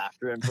Goggins goes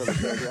after him for the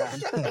 3rd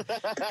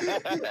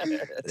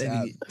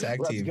round. Tag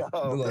team.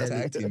 A little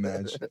tag team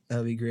match.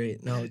 That'd be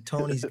great. No,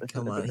 Tony's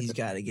come on, he's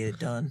got to get it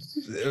done.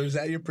 Was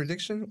that your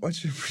prediction?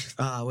 What's your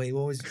prediction? Wait,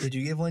 did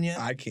you give one yet?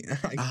 I can't.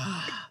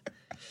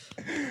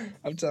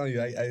 I'm telling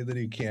you, I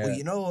literally can't. Well,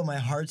 you know what my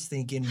heart's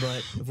thinking,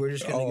 but if we're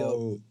just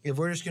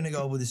gonna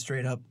go with a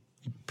straight up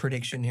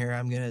prediction here,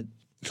 I'm gonna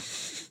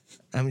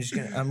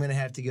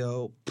have to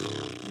go.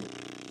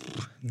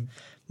 I'm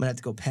gonna have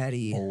to go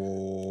Patty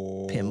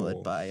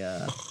Pimblett by.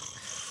 I'm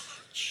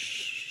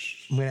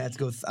gonna have to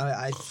go. I'm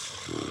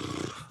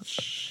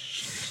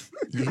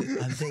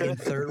thinking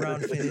 3rd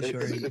round finish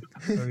or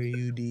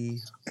UD.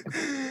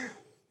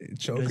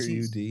 Choke or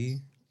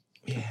UD.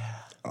 Yeah.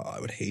 Oh, I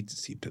would hate to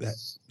see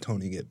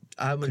Tony get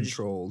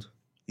controlled.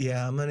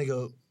 I'm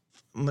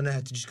gonna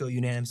have to just go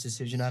unanimous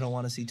decision. I don't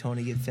want to see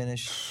Tony get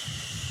finished.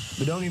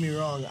 But don't get me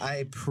wrong,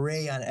 I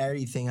pray on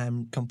everything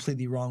I'm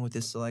completely wrong with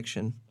this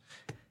selection.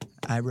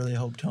 I really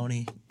hope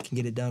Tony can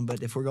get it done.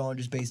 But if we're going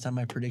just based on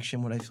my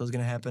prediction, what I feel is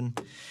going to happen,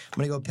 I'm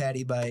going to go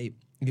Patty by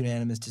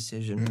unanimous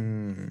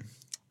decision.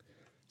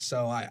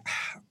 So I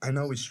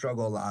know we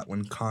struggle a lot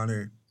when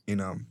Conor,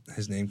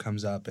 his name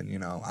comes up,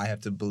 and, I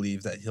have to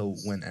believe that he'll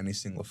win any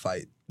single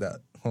fight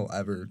that he'll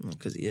ever.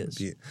 Because he is.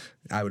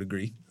 I would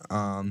agree.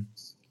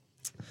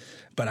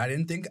 But I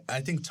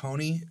think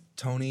Tony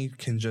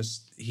can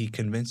he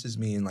convinces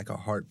me in like a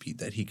heartbeat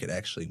that he could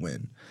actually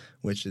win,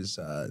 which is,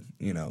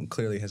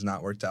 clearly has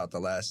not worked out the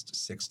last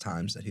 6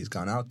 times that he's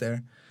gone out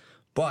there.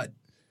 But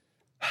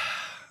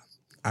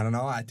I don't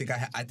know. I think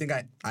I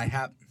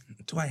have.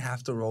 Do I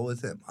have to roll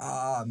with him?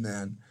 Oh,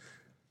 man.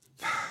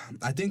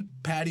 I think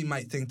Patty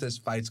might think this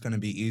fight's going to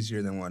be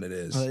easier than what it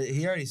is.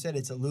 He already said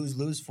it's a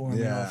lose-lose for him.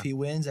 Yeah. If he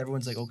wins,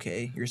 everyone's like,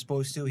 okay, you're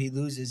supposed to. He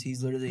loses,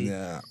 he's literally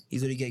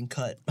getting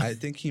cut. I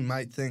think he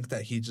might think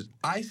that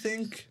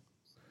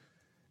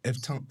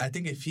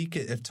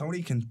if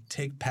Tony can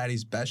take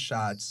Patty's best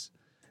shots,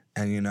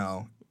 and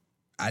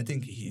I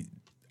think he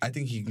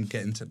can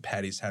get into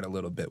Patty's head a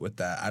little bit with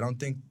that.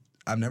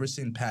 I've never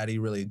seen Patty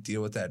really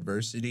deal with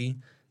adversity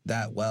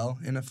that well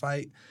in a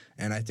fight,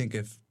 and I think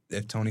if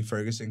Tony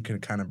Ferguson can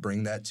kind of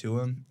bring that to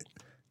him,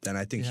 then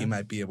I think he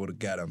might be able to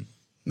get him.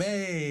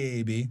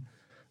 Maybe.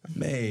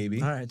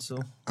 All right, so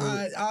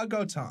I'll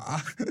go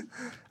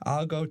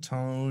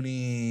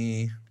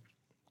Tony.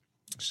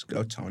 Just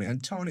go Tony.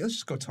 And Tony, let's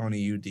just go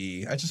Tony UD.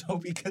 I just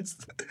hope he gets.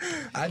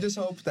 I just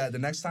hope that the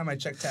next time I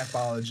check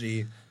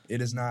Tapology,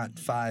 it is not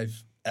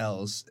 5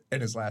 L's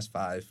in his last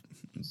 5.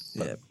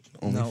 Yeah.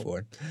 Only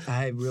 4.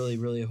 I really,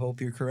 really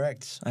hope you're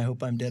correct. I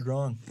hope I'm dead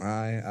wrong.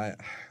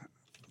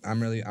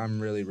 I'm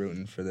really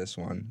rooting for this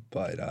one,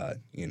 but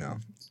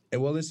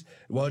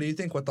What do you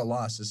think with the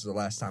loss? This is the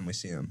last time we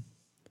see him.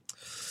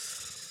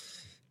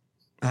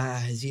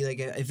 Is he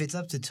if it's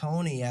up to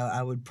Tony,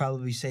 I would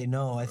probably say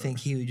no. I think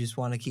he would just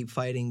want to keep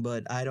fighting,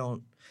 but I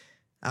don't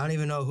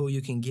even know who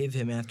you can give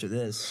him after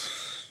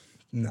this.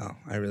 No,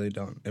 I really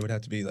don't. It would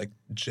have to be like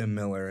Jim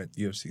Miller at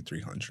UFC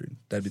 300.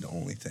 That'd be the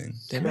only thing.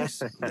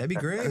 That'd be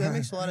great. That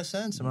makes a lot of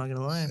sense. I'm not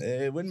gonna lie.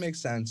 It wouldn't make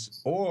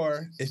sense.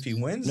 Or if he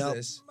wins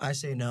this, I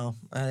say no.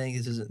 I think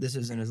this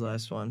isn't his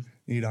last one.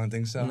 You don't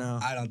think so? No,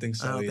 I don't think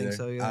so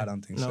either. I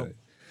don't think so.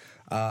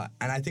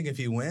 And I think if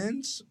he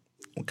wins,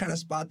 what kind of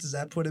spot does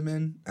that put him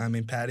in? I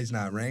mean, Patty's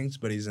not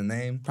ranked, but he's a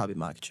name. Probably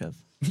Makhachev.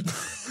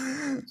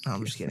 No,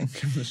 I'm just kidding.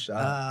 Give him a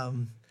shot.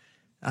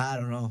 I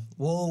don't know.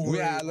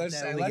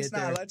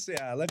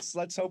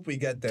 Let's hope we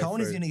get there.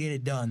 Tony's gonna get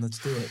it done. Let's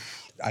do it.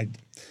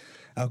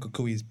 El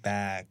Cucui's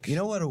back. You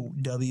know what a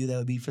W that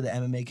would be for the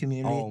MMA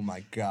community? Oh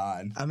my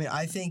God. I mean,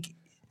 I think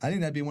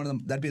that'd be one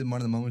of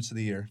the moments of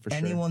the year for sure.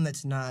 Anyone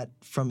that's not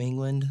from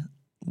England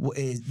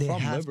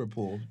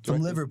Liverpool.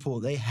 From Liverpool,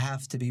 they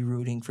have to be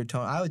rooting for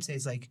Tony. I would say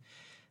it's like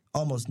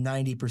almost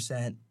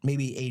 90%,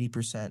 maybe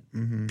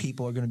 80%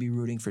 people are going to be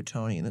rooting for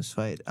Tony in this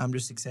fight. I'm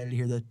just excited to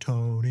hear the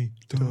Tony.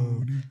 It's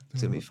going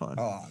to be fun.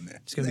 Oh, man.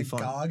 It's going to be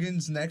fun.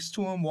 Goggins next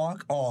to him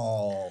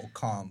Oh,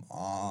 come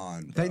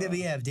on. The fact that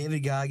we have David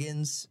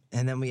Goggins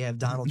and then we have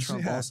Donald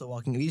Trump also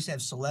walking. We just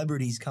have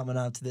celebrities coming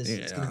out to this. Yeah.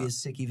 It's going to be a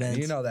sick event.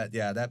 You know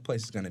that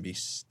place is going to be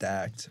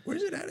stacked.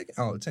 Where's it at again?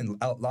 Oh, it's in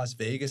Las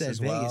Vegas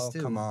as well. Vegas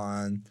too. Come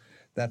on.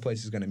 That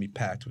place is going to be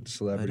packed with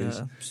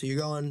celebrities. But, so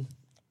you're going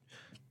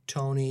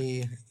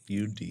Tony...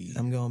 UD.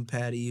 I'm going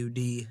Patty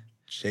UD.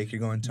 Jake, you're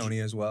going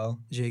Tony as well?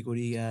 Jake, what do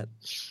you got?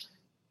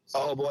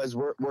 Oh, boys,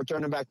 we're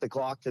turning back the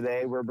clock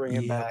today. We're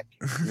bringing back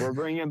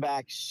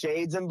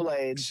Shades and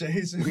Blades.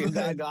 We've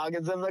got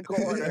Goggins in the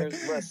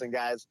corners. Listen,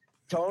 guys,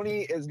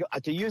 Tony is,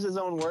 to use his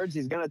own words,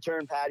 he's going to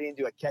turn Patty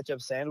into a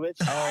ketchup sandwich.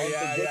 Oh,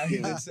 yeah, he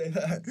did say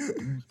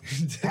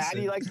that.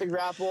 Patty likes to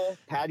grapple.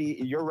 Patty,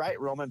 you're right,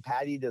 Roman.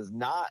 Patty has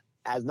not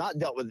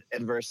dealt with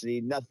adversity.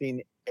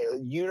 Nothing.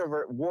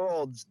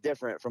 Worlds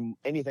different from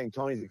anything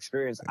Tony's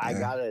experienced. Yeah. I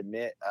gotta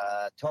admit,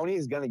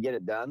 Tony's gonna get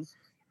it done,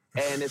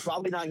 and it's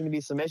probably not gonna be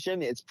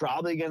submission. It's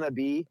probably gonna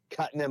be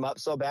cutting him up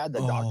so bad the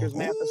doctors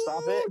may have to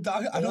stop it.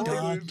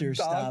 Doctor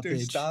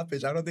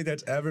stoppage. I don't think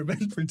that's ever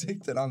been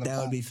predicted on the.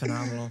 That would be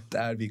phenomenal.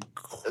 That would be.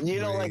 Crazy.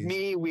 You know, like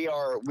me, we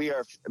are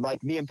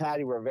like me and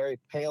Patty. We're very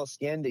pale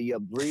skinned. You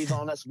breathe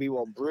on us, we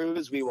will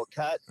bruise, we will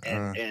cut,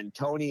 and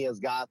Tony has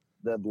got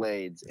the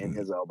blades in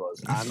his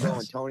elbows. I'm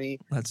going Tony.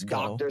 Let's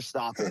go. Doctor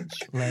stoppage.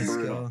 Let's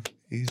go.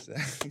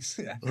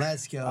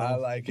 Let's go. I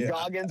like it.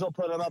 Goggins will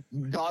put him up.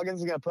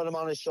 Goggins is going to put him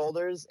on his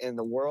shoulders, and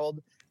the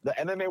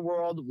MMA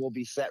world will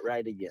be set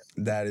right again.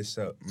 That is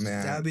so,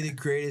 man. That would be the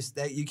greatest.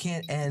 That you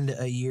can't end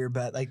a year,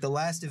 but like the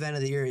last event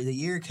of the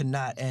year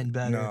cannot end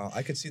better. No,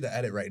 I could see the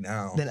edit right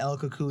now. Than El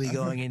Cucuy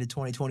going into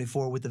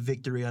 2024 with the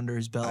victory under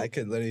his belt. I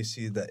could literally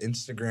see the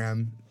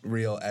Instagram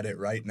reel edit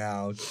right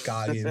now.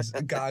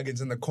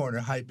 Goggins in the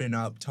corner hyping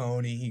up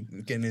Tony,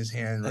 getting his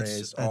hand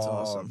raised. That's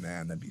awesome,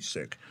 man. That'd be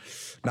sick.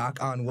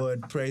 Knock on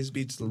wood. Praise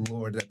be to the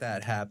Lord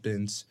that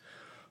happens.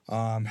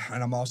 And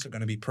I'm also going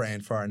to be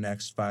praying for our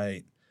next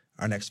fight.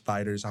 Our next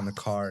fighters on the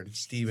card,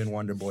 Stephen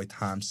Wonderboy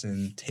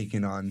Thompson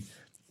taking on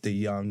the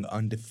young,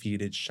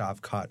 undefeated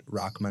Shavkat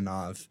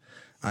Rakhmonov.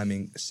 I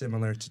mean,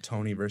 similar to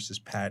Tony versus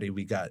Patty,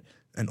 we got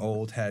an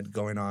old head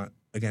going on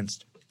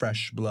against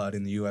fresh blood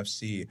in the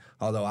UFC,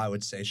 although I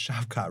would say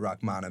Shavkat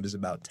Rakhmonov is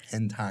about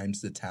 10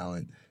 times the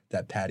talent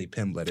that Patty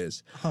Pimblett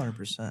is.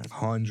 100%.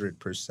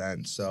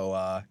 100%. So,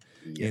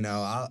 yes. You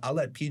know, I'll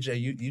let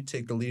PJ, you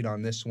take the lead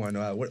on this one.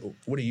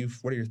 What are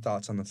your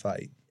thoughts on the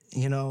fight?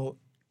 You know,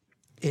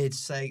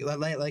 it's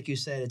like you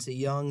said, it's a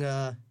young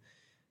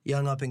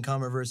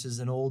up-and-comer versus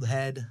an old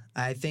head.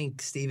 I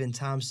think Stephen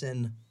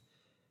Thompson,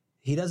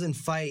 he doesn't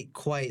fight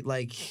quite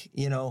like,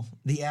 you know,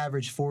 the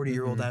average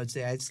 40-year-old, I would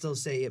say. I'd still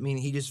say, I mean,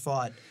 he just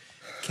fought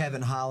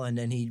Kevin Holland,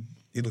 and he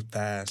looked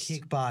fast.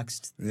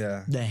 Kickboxed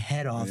the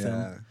head off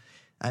him.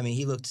 I mean,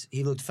 he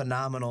looked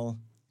phenomenal.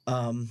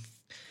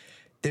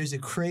 There's a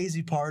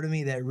crazy part of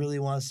me that really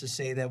wants to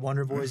say that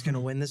Wonderboy is going to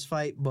win this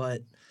fight,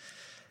 but,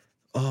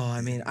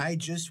 I mean, I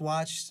just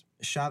watched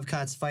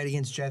Shavkat's fight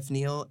against Jeff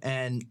Neal,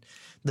 and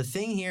the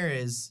thing here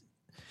is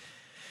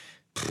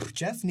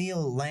Jeff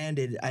Neal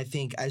landed, I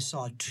think I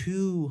saw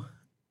two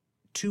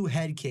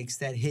head kicks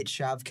that hit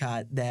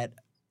Shavkat that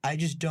I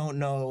just don't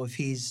know if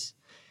he's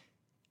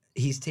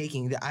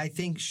taking. I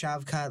think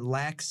Shavkat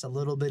lacks a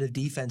little bit of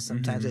defense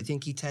sometimes. I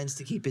think he tends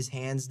to keep his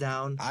hands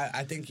down.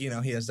 I think, you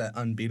know, he has that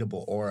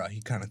unbeatable aura. He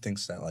kind of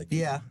thinks that, like...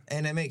 Yeah,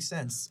 and it makes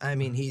sense. I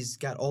mean, he's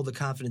got all the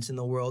confidence in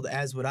the world,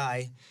 as would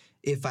I,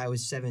 if I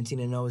was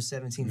 17-0 with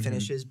 17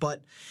 finishes.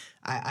 But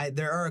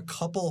there are a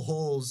couple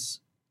holes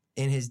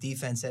in his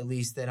defense, at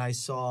least, that I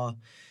saw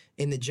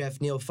in the Jeff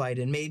Neal fight.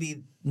 And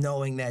maybe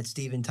knowing that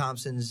Stephen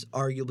Thompson's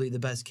arguably the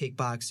best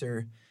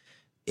kickboxer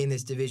in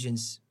this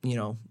division's, you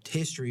know,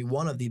 history,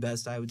 one of the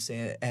best, I would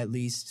say, at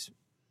least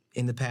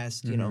in the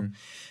past, you know,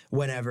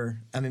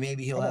 whenever. I mean,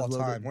 maybe he'll have all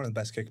time. One of the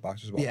best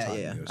kickboxers of all time.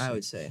 Yeah, I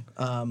would say.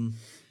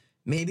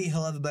 Maybe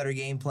he'll have a better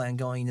game plan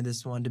going into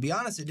this one. To be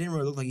honest, it didn't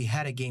really look like he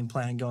had a game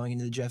plan going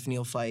into the Jeff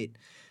Neal fight.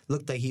 It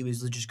looked like he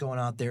was just going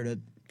out there to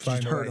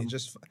just hurt him.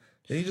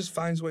 He just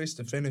finds ways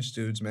to finish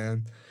dudes,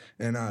 man.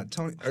 And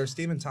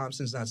Stephen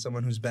Thompson's not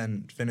someone who's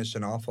been finished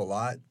an awful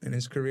lot in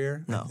his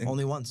career. No,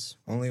 only once.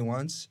 Only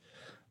once.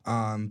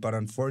 But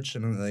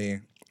unfortunately,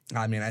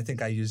 I mean, I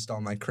think I used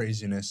all my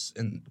craziness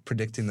in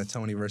predicting the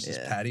Tony versus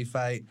Paddy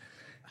fight.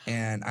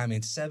 And, I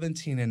mean,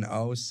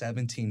 17-0,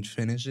 17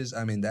 finishes,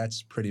 I mean,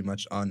 that's pretty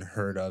much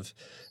unheard of,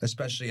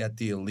 especially at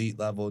the elite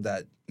level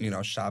that,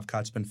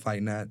 Shavkat's been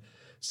fighting at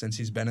since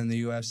he's been in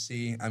the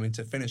UFC. I mean,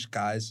 to finish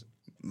guys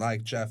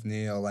like Jeff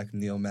Neal, like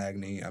Neil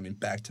Magny, I mean,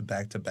 back to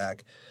back to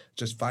back,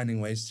 just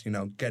finding ways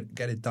to, get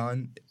it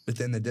done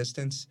within the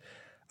distance.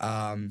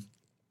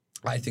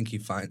 I think he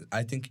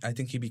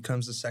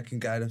becomes the second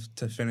guy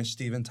to finish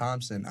Stephen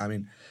Thompson. I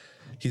mean,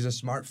 he's a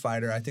smart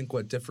fighter. I think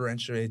what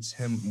differentiates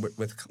him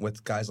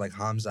with guys like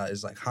Khamzat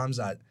is like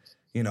Khamzat,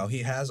 he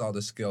has all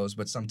the skills,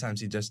 but sometimes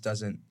he just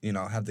doesn't,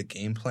 have the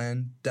game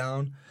plan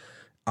down.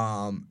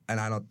 And I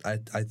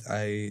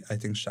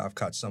think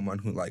Shavkat's someone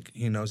who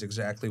he knows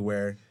exactly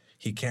where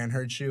he can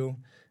hurt you,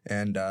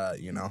 and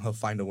he'll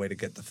find a way to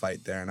get the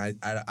fight there. And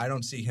I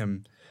don't see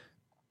him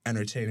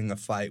entertaining a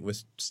fight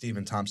with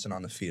Stephen Thompson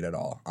on the feet at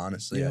all.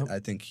 Honestly, Yep. I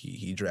think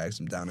he drags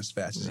him down as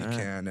fast as he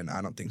can, and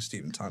I don't think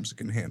Stephen Thompson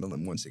can handle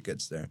him once it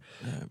gets there.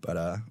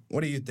 But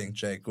what do you think,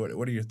 Jake?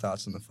 What are your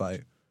thoughts on the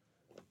fight?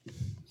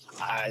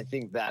 I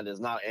think that is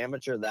not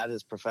amateur. That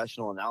is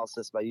professional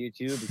analysis by you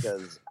two,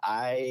 because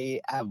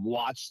I have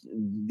watched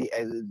the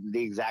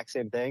exact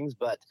same things,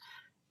 but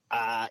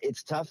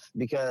it's tough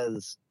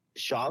because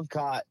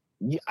Shavkat,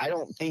 I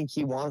don't think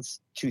he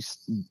wants to.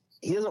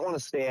 He doesn't want to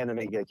stand and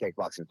make it a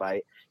kickboxing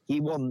fight. He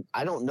will.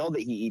 I don't know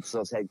that he eats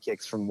those head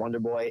kicks from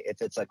Wonderboy.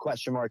 If it's a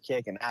question mark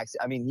kick and I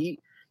mean, he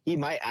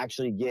might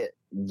actually get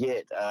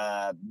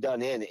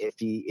done in if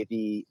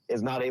he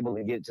is not able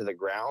to get it to the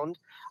ground.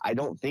 I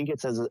don't think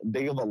it's as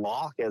big of a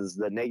lock as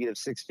the negative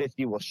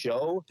 650 will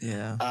show.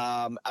 Yeah.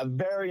 I'm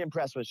very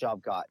impressed with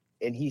Shavkat,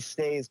 and he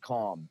stays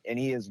calm, and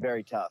he is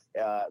very tough.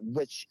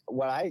 Which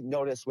what I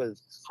noticed with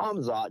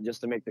Khamzat,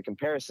 just to make the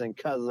comparison,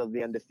 because of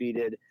the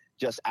undefeated,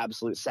 just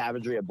absolute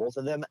savagery of both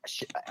of them,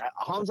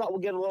 Khamzat will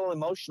get a little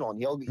emotional,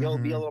 and he'll be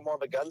a little more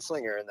of a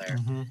gunslinger in there.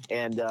 Mm-hmm.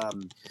 And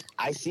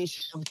I see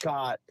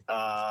Shavkat.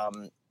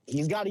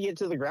 He's got to get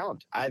to the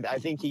ground. I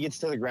think he gets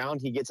to the ground,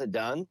 he gets it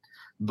done.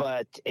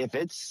 But if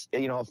it's,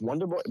 if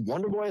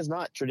Wonderboy is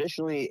not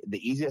traditionally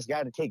the easiest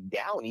guy to take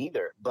down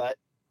either, but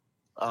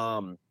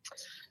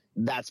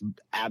that's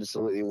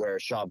absolutely where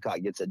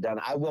Shavkat gets it done.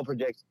 I will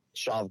predict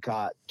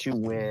Shavkat to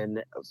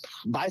win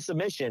by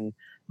submission,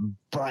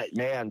 but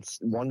man,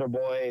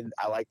 Wonderboy,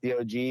 I like the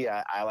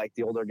OG. I like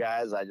the older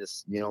guys. I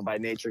just, by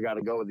nature got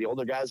to go with the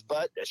older guys,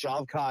 but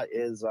Shavkat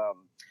is,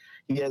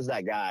 he is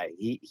that guy.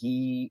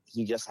 He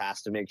just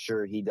has to make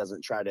sure he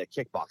doesn't try to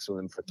kickbox with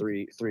him for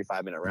three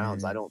 5-minute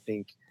rounds. I don't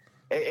think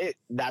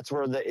that's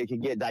where it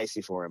could get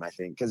dicey for him, I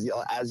think. Because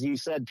as you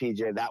said,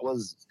 PJ, that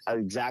was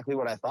exactly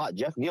what I thought.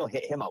 Jeff Neal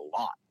hit him a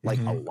lot,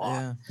 a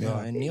lot. Yeah.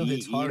 And Neal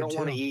hits hard, you don't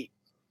want to too. eat.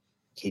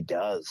 He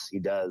does.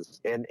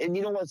 And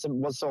you know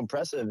what's so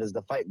impressive is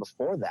the fight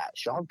before that.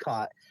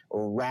 Shavkat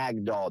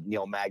ragdolled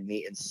Neil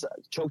Magny and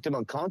choked him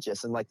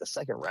unconscious in the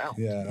second round.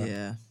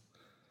 Yeah.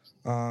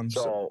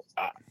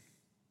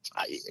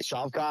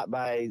 Shavkat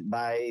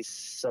by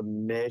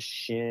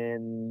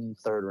submission,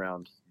 third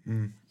round.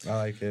 I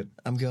like it.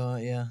 I'm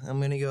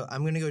gonna go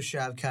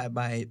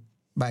Shavkat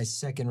by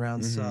second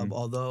round sub,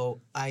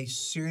 although I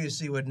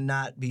seriously would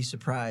not be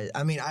surprised.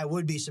 I mean, I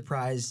would be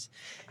surprised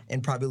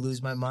and probably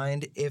lose my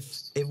mind if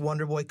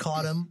Wonderboy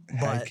caught him,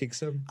 but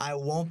kicks him. I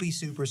won't be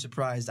super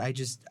surprised. I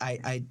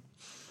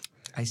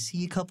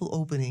see a couple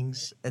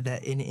openings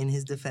that in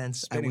his defense.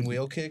 Spinning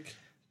wheel kick.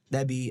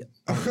 That'd be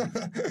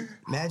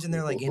imagine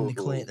they're in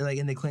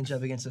the clinch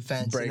up against the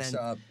fence, Breaks and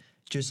then up.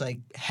 Just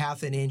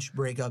half an inch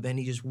break up, and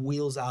he just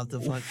wheels out the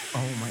fuck.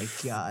 Oh my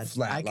god!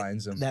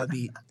 Flatlines him. That'd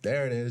be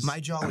there. It is. My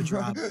jaw would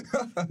drop.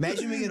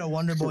 Imagine we get a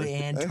Wonderboy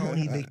and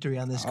Tony victory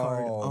on this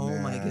card. Oh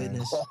my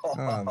goodness!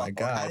 Oh my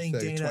god! I think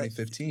Dana,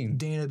 2015.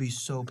 Dana be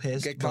so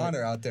pissed. Get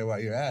Connor out there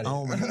while you're at it.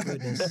 Oh my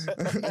goodness!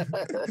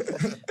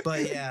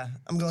 But yeah,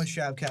 I'm going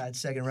Shavkat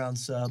second round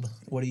sub.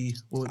 What's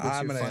your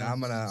final? I'm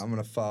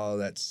gonna follow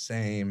that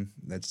same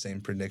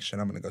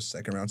prediction. I'm gonna go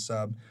second round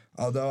sub.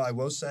 Although I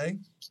will say,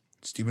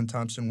 Stephen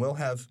Thompson will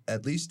have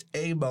at least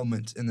a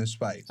moment in this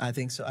fight. I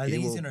think so. I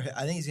think he's gonna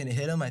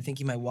hit him. I think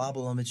he might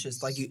wobble him. It's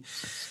just like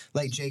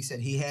Jake said,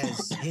 he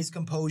has his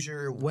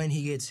composure when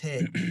he gets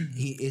hit.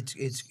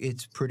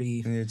 It's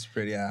pretty. It's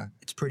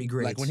pretty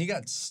great. Like when he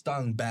got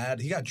stung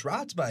bad, he got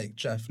dropped by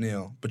Jeff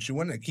Neal, but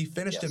he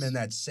finished him in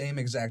that same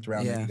exact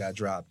round that he got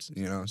dropped.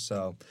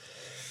 So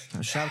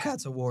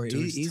Shavkat's a warrior.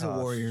 He's a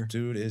warrior.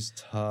 Dude is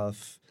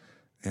tough,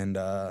 and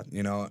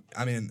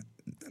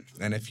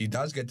and if he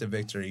does get the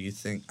victory, you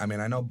think... I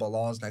know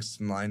Bilal's next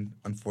in line,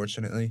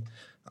 unfortunately.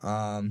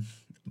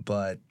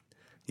 But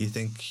you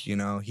think,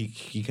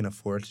 he can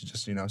afford to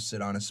just,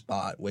 sit on a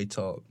spot, wait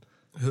till...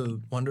 Who,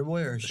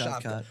 Wonderboy or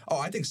Shavkat? Oh,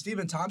 I think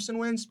Stephen Thompson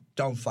wins.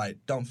 Don't fight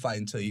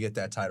until you get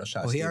that title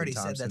shot. Well, he already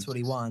said that's what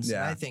he wants.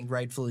 Yeah. I think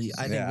rightfully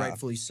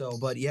so.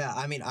 But yeah,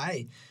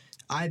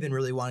 I've been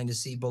really wanting to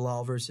see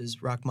Bilal versus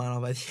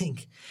Rakhmonov. I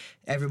think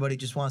everybody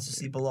just wants to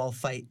see Bilal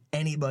fight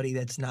anybody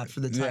that's not for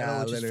the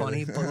title, which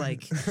literally. is funny. But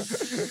like,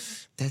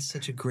 that's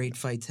such a great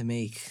fight to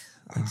make.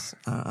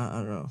 I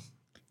don't know.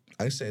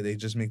 I say they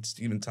just make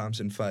Stephen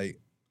Thompson fight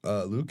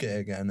Luque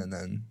again, and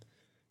then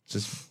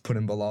just put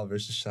in Bilal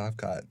versus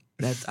Shavkat.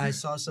 I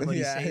saw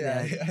somebody say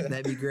that. Yeah.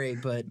 That'd be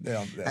great, but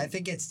Yeah. I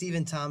think at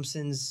Stephen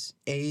Thompson's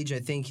age, I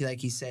think, like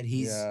he said,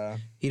 he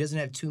doesn't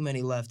have too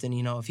many left, and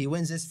if he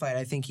wins this fight,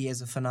 I think he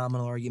has a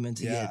phenomenal argument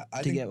to get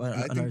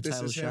another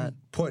title shot. Him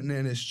putting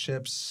in his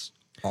chips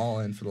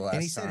all in for the last time.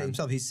 And he said it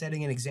himself. He's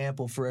setting an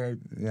example for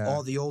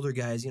all the older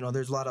guys.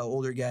 There's a lot of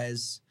older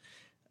guys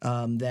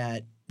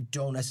that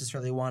don't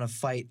necessarily want to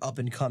fight up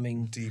and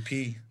coming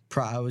DP.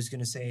 I was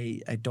gonna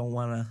say I don't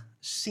want to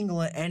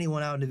single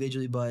anyone out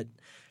individually, but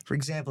for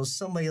example,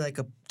 somebody like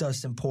a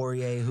Dustin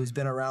Poirier who's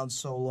been around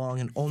so long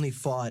and only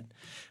fought,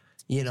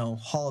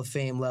 Hall of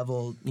Fame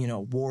level,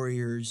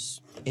 warriors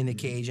in the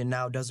cage, and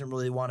now doesn't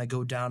really want to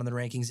go down in the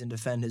rankings and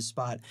defend his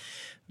spot.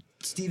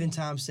 Stephen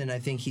Thompson, I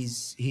think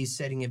he's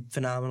setting a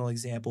phenomenal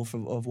example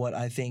of what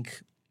I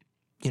think,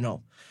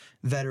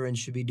 veterans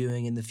should be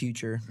doing in the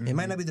future. Mm-hmm. It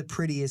might not be the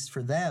prettiest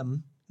for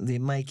them. They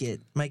might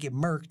get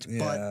murked,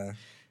 but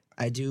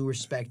I do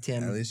respect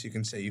him. At least you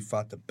can say you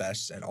fought the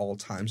best at all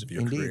times of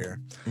your Indeed. career.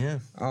 Yeah.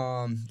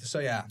 So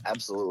yeah.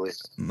 Absolutely.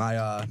 My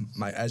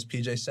as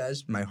PJ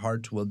says, my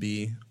heart will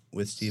be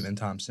with Stephen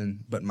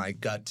Thompson, but my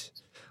gut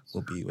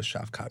will be with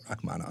Shavkat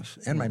Rakhmonov,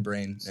 and my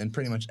brain, and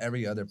pretty much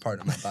every other part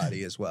of my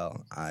body as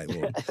well. I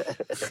will.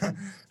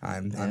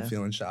 I'm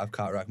feeling Shavkat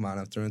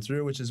Rakhmonov through and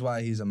through, which is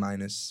why he's a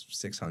minus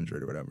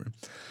 600 or whatever.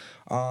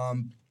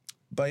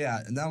 But yeah,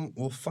 now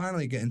we'll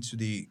finally get into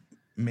the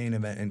main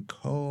event and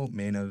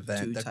co-main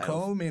event. The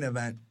co-main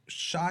event,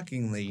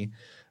 shockingly,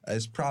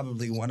 is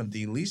probably one of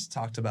the least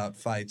talked about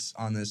fights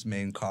on this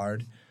main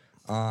card.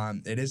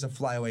 It is a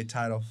flyweight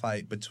title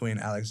fight between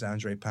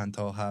Alexandre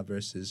Pantoja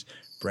versus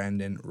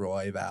Brandon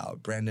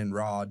Royval. Brandon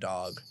Raw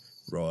Dog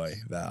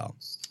Royval.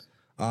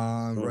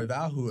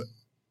 Royval, who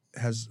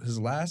has his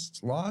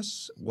last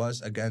loss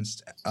was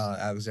against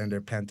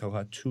Alexander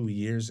Pantoja 2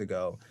 years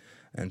ago.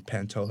 And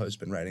Pantoja has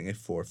been riding a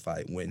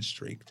 4-fight win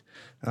streak.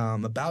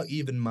 About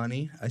even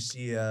money. I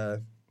see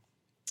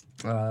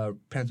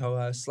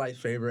Pantoja, slight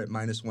favorite,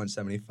 minus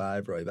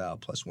 175.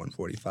 Royval, plus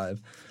 145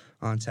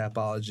 on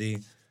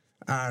Tapology.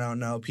 I don't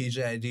know,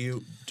 PJ.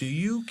 Do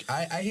you?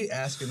 I hate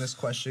asking this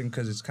question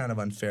because it's kind of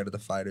unfair to the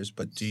fighters,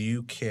 but do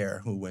you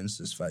care who wins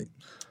this fight?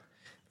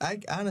 I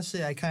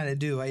honestly kind of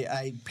do.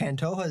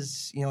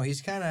 Pantoja's,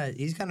 he's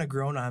kind of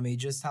grown on me.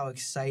 Just how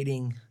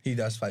exciting he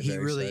does fight. He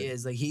really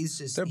is. Like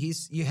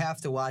you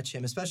have to watch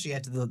him, especially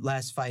after the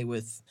last fight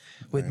with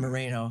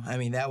Moreno. I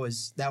mean, that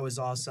was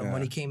awesome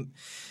when he came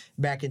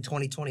back in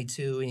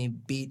 2022 and he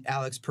beat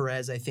Alex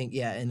Perez. I think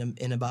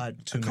in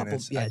about 2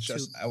 minutes.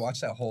 I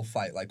watched that whole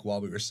fight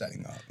while we were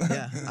setting up.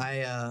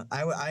 I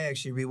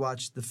actually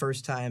rewatched the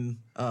first time.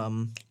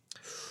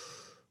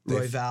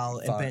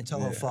 Royval and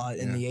Pantoja fought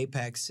in the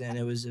Apex, and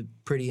it was a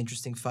pretty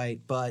interesting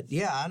fight. But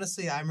yeah,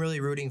 honestly, I'm really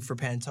rooting for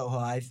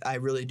Pantoja. I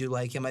really do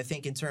like him. I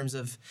think in terms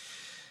of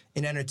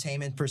an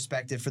entertainment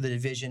perspective for the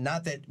division,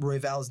 not that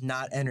Royval is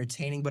not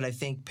entertaining, but I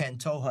think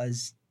Pantoja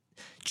is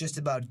just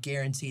about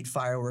guaranteed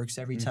fireworks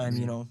every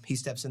time he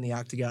steps in the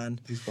octagon.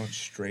 He's going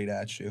straight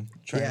at you,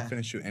 trying to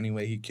finish you any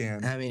way he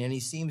can. I mean, and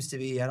he seems to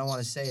be, I don't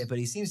want to say it, but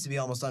he seems to be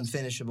almost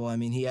unfinishable. I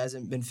mean, he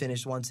hasn't been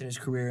finished once in his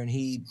career, and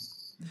he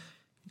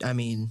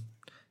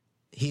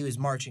was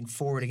marching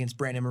forward against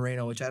Brandon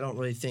Moreno, which I don't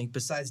really think,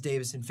 besides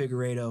Davis and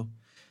Figueiredo,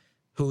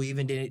 who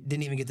even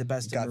didn't even get the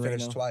best of Moreno.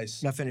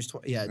 Got finished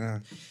twice. Yeah.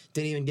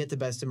 Didn't even get the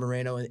best of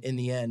Moreno in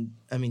the end.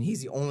 I mean,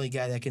 he's the only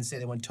guy that can say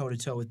they went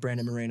toe-to-toe with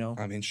Brandon Moreno.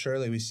 I mean,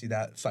 surely we see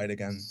that fight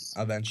again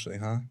eventually,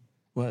 huh?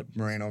 What?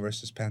 Moreno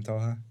versus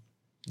Pantoja?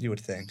 You would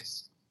think.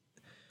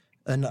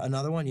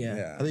 Another one?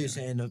 Yeah. I thought you were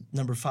saying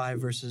number 5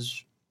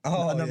 versus...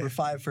 number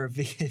 5 for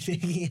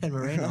Vicky and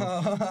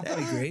Moreno. That'd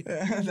be great.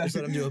 Just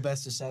let them do a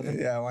best of 7.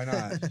 Yeah, why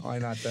not? Why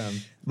not them?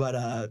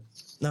 But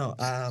no,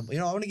 I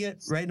want to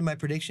get right into my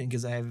prediction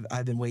because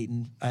I've been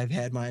waiting. I've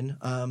had mine.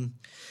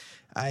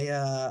 I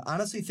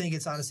honestly think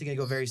it's going to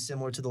go very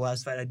similar to the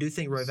last fight. I do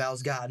think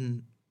Royval's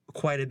gotten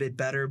quite a bit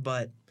better,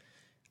 but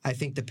I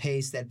think the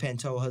pace that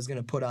Pantoja is going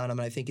to put on him,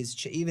 and I think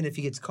even if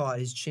he gets caught,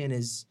 his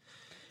chin's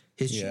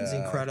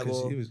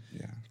incredible.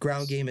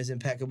 Ground game is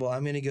impeccable.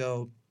 I'm going to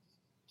go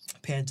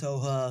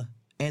Pantoja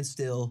and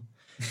still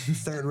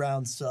 3rd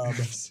round sub.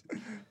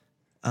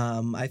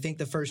 I think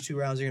the first 2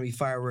 rounds are going to be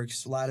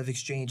fireworks, a lot of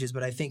exchanges,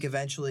 but I think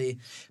eventually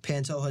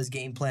Pantoja's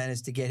game plan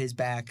is to get his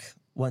back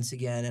once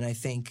again, and I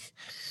think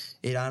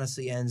it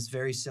honestly ends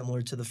very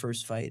similar to the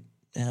first fight.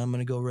 And I'm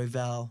going to go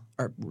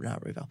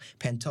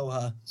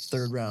Pantoja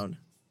 3rd round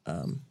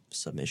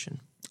submission.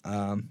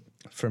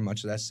 For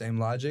much of that same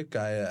logic,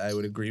 I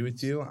would agree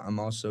with you. I'm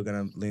also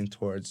going to lean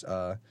towards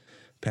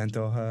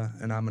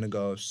Pantoja, and I'm going to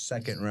go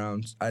 2nd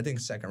round. I think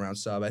 2nd round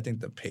sub. I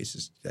think the pace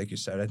is, like you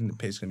said, I think the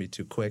pace is going to be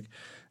too quick.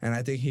 And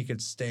I think he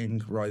could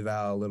sting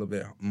Royval a little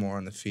bit more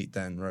on the feet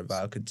than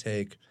Royval could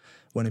take.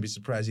 Wouldn't be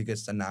surprised he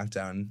gets the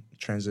knockdown,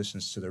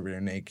 transitions to the rear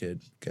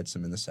naked, gets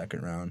him in the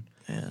second round.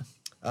 Yeah.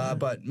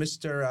 But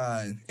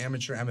Mr.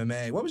 Amateur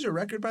MMA, what was your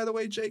record, by the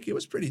way, Jake? It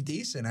was pretty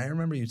decent. I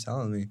remember you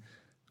telling me.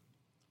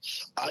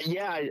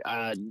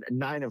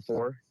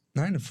 9-4. 9-4.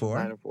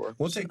 9-4.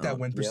 We'll take that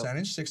win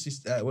percentage.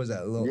 60. Was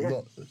that a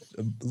little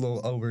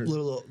over?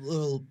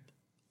 Little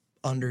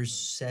under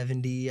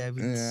 70, I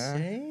would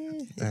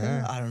say.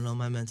 Yeah. I don't know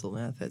my mental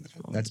math at this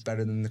moment. That's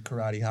better than the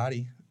Karate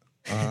Hottie.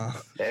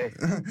 Hey,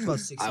 about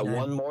 69. I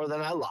won more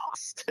than I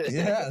lost.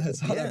 Yeah,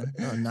 that's all. Yeah,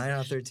 9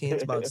 out of 13.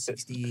 It's about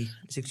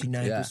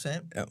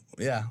 69%.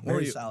 Yeah.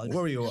 Very solid.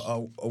 What were you? A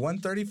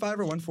 135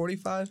 or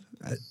 145?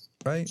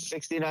 Right?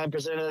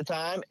 69% of the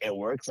time, it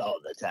works all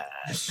the time.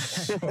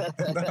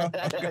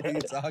 What are you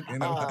talking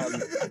about?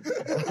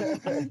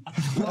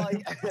 Well,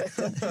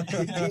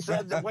 he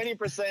said the winning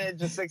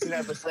percentage is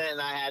 69%,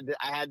 and I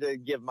had to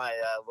give my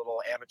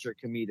little amateur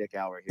comedic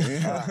hour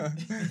here.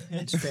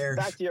 It's fair.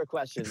 Back to your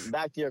question.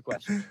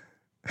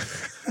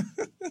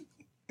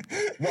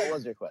 What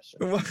was your question?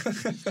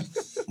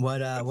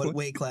 What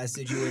weight class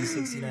did you win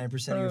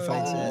 69% of your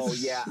fights at? Oh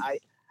yeah,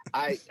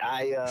 I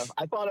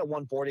fought at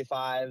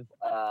 145,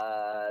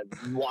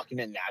 walking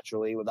in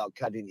naturally without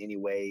cutting any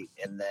weight,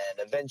 and then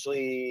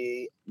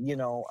eventually,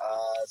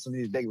 some of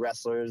these big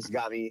wrestlers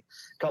got me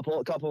a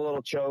couple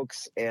little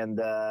chokes, and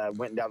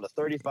went down to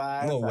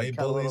 35. Little weight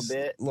bullies, a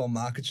little bit. Little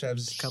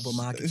Makhachevs. Couple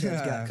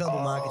Makachev.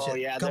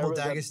 Couple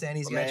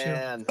Dagestanis got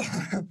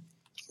you.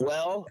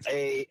 Well,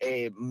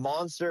 a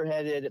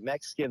monster-headed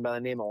Mexican by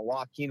the name of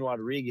Joaquin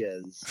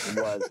Rodriguez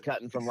was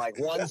cutting from like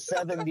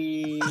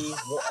 170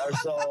 or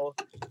so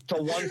to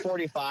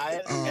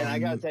 145, and I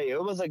gotta tell you,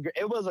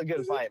 it was a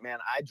good fight, man.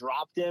 I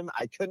dropped him.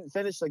 I couldn't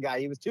finish the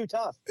guy. He was too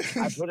tough.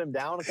 I put him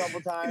down a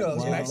couple times.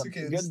 Those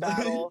Mexicans. Good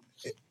battle.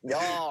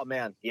 Oh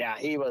man, yeah,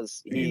 he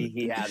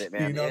had it,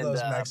 man.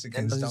 Those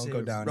Mexicans don't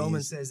go down.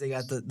 Roman says they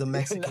got the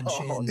Mexican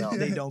chin. No.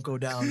 They don't go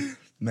down.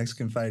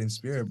 Mexican fighting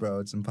spirit, bro.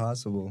 It's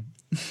impossible.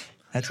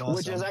 That's awesome.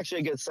 Which is actually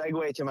a good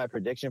segue to my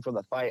prediction for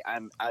the fight.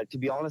 To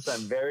be honest,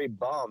 I'm very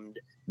bummed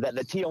that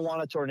the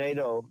Tijuana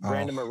Tornado,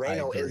 Brandon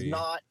Moreno, is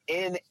not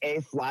in a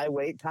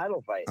flyweight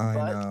title fight. I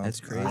know. That's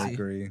crazy. I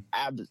agree.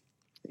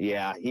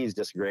 Yeah, he's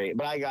just great.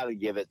 But I got to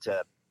give it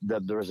to the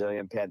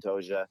Brazilian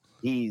Pantoja.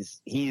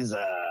 He's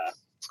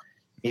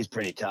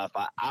pretty tough.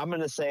 I'm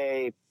gonna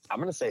say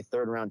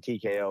third round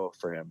TKO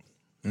for him.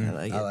 I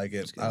like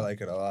it. I like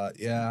it a lot.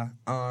 Yeah.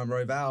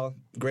 Royval,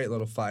 great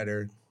little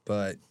fighter,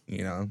 but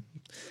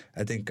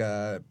I think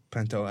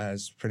Pantoja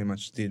has pretty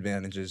much the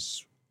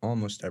advantages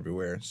almost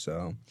everywhere.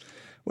 So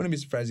wouldn't be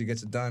surprised he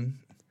gets it done.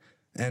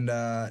 And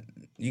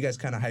you guys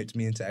kind of hyped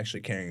me into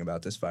actually caring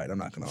about this fight. I'm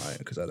not gonna lie,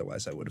 because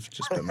otherwise I would have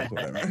just been like,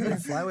 whatever.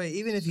 Flyweight,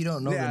 even if you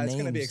don't know the names, it's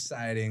gonna be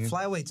exciting.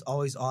 Flyweight's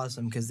always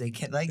awesome because they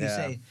can, like you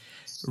say,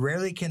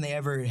 rarely can they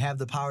ever have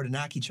the power to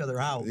knock each other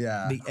out.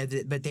 Yeah.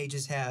 But they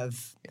just have.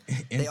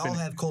 They all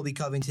have Colby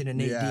Covington and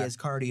Nate Diaz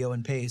cardio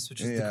and pace,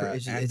 which is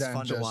it's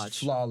fun to watch.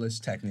 Flawless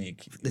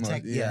technique.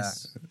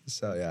 Yes.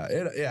 So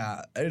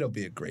it'll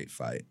be a great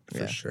fight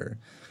for sure.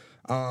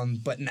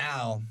 But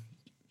now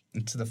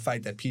to the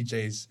fight that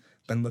PJ's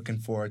been looking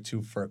forward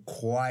to for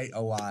quite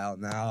a while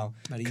now.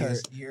 About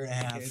a year and a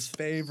half. His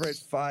favorite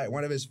fight,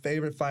 one of his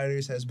favorite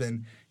fighters, has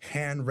been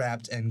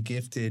hand-wrapped and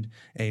gifted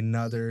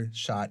another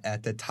shot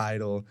at the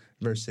title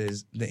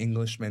versus the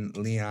Englishman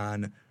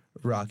Leon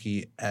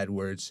Rocky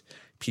Edwards.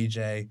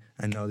 PJ,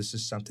 I know this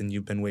is something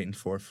you've been waiting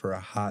for a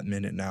hot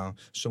minute now,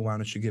 so why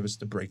don't you give us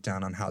the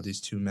breakdown on how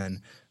these two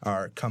men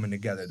are coming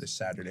together this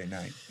Saturday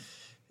night?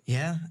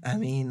 Yeah, I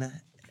mean,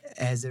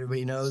 as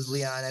everybody knows,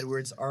 Leon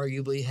Edwards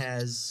arguably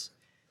has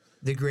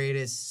the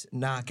greatest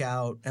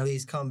knockout, at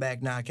least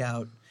comeback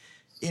knockout,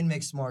 in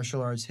mixed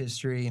martial arts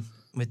history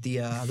with the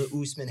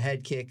Usman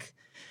head kick,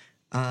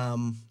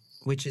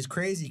 which is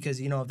crazy because,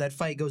 if that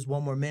fight goes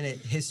one more minute,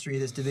 history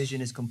of this division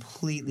is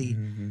completely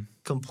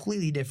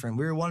different.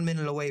 We were 1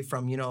 minute away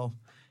from,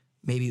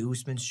 maybe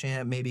Usman's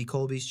champ, maybe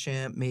Colby's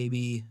champ,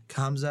 maybe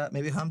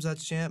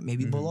Khamzat's champ,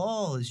 maybe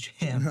Bilal is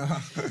champ.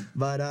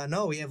 But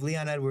no, we have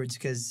Leon Edwards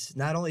because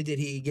not only did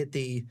he get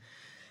the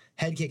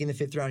head kick in the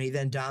 5th round, he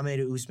then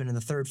dominated Usman in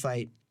the 3rd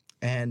fight.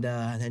 And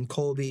then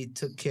Colby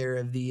took care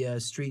of the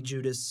Street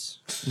Judas.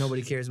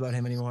 Nobody cares about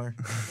him anymore.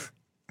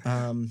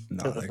 No,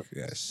 that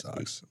guy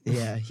sucks.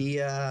 Yeah,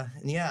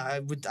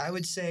 I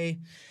would say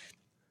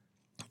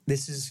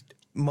this is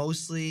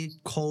mostly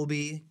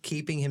Colby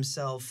keeping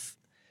himself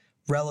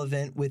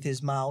relevant with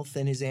his mouth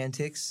and his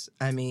antics.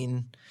 I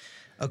mean,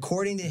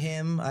 according to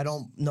him, I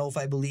don't know if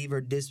I believe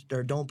or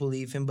don't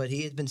believe him, but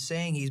he has been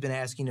saying he's been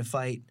asking to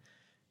fight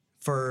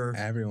for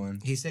everyone.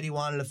 He said he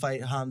wanted to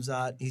fight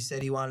Khamzat. He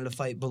said he wanted to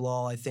fight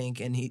Bilal, I think,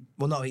 and he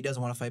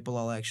doesn't want to fight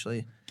Bilal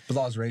actually.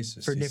 Bilal's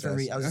racist. For different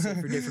reasons. I was gonna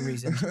say for different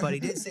reasons. But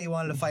he did say he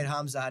wanted to fight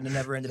Khamzat, and it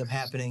never ended up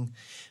happening.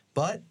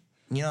 But,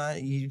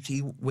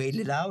 he waited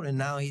it out, and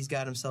now he's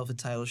got himself a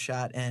title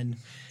shot. And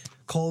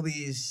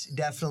Colby's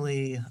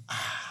definitely,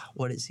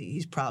 what is he?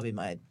 He's probably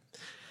my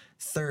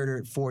third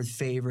or fourth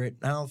favorite.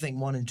 I don't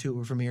think 1 and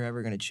 2 from here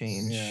ever going to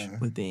change. Yeah.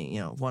 With being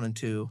 1 and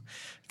 2,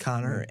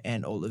 Connor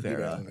and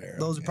Oliveira.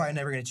 Those are probably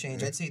never going to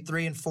change. I'd say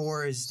 3 and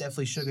 4 is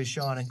definitely Sugar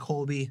Sean and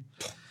Colby.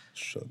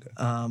 Sugar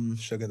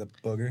the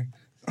booger.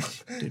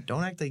 Dude,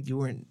 don't act like you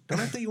weren't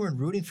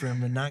rooting for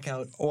him to knock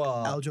out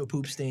Aljo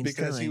Poop Stain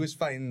because Sterling. he was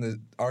fighting the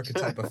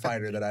archetype of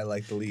fighter that I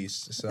like the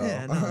least. So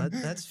yeah, no,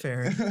 that's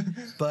fair.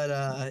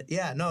 But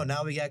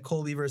now we got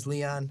Colby versus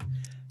Leon.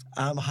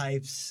 I'm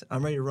hyped.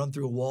 I'm ready to run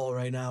through a wall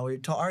right now. We're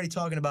already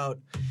talking about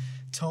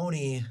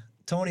Tony.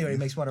 Tony already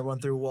makes me want to run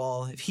through a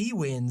wall. If he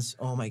wins,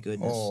 oh my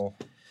goodness. Oh.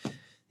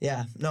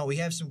 Yeah, no, we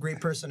have some great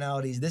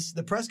personalities.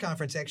 The press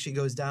conference actually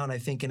goes down, I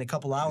think, in a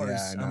couple hours.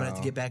 Yeah, I'm gonna have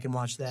to get back and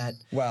watch that.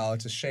 Well,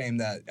 it's a shame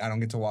that I don't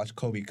get to watch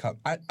Kobe Cup.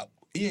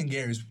 Ian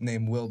Gary's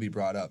name will be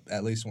brought up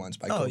at least once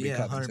by Kobe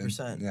Covington.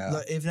 100%.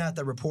 Yeah. If not,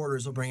 the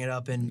reporters will bring it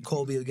up, and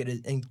Colby will get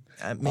it, and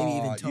maybe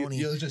even Tony.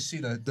 You'll just see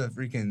the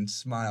freaking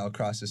smile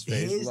across his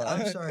face.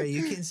 I'm sorry,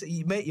 you can say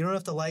you don't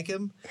have to like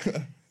him.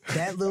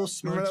 That little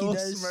smirk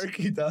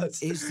he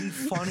does is the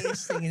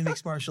funniest thing in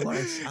mixed martial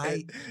arts.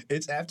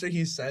 It's after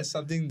he says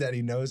something that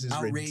he knows is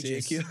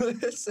outrageous.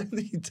 ridiculous, and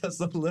he does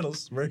a little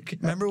smirk.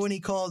 Remember when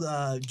he called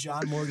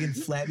John Morgan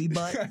flabby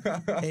butt,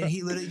 and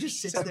he literally just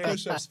sits there.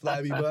 Push-ups,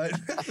 flabby butt.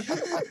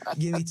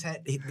 Give me 10.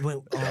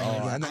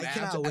 And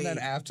then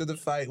after the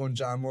fight, when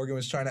John Morgan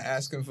was trying to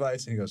ask him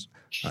fights, and he goes,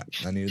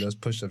 "I needed those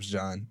push-ups,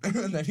 John."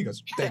 And then he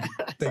goes, "Thank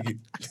you."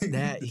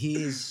 That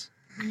he's.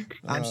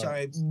 I'm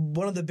sorry.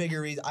 One of the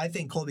bigger reasons I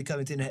think Colby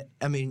Covington.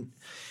 I mean,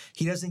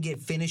 he doesn't get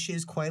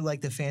finishes quite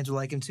like the fans would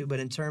like him to, but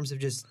in terms of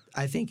just,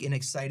 I think, an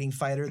exciting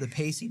fighter, the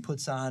pace he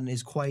puts on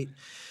is quite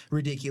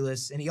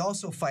ridiculous. And he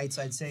also fights.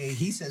 I'd say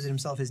he says it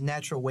himself. His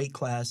natural weight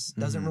class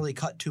doesn't really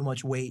cut too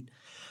much weight.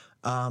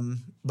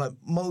 But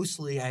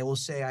mostly, I will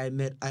say, I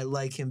admit, I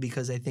like him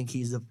because I think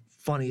he's the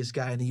funniest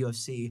guy in the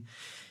UFC.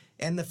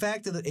 And the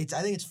fact that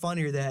I think it's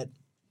funnier that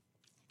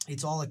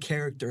it's all a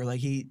character.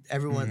 Like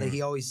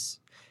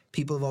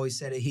people have always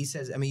said it. He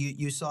says, I mean,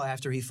 you saw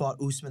after he fought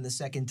Usman the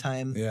second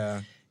time. Yeah.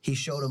 He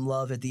showed him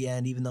love at the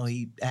end, even though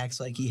he acts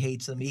like he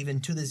hates him.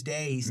 Even to this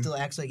day, he still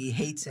acts like he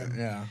hates him.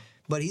 Yeah.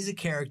 But he's a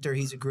character.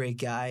 He's a great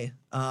guy.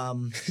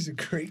 He's a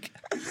great.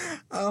 I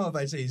don't know if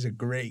I'd say he's a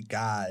great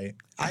guy.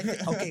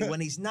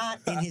 When he's not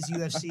in his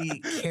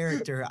UFC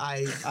character,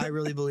 I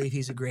really believe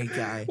he's a great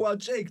guy. Well,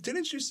 Jake,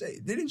 didn't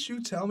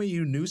you tell me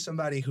you knew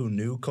somebody who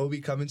knew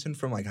Kobe Covington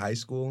from like high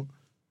school?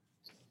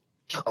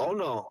 Oh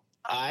no.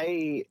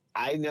 I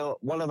know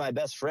one of my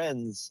best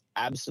friends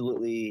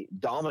absolutely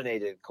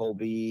dominated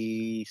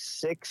Colby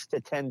 6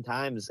 to 10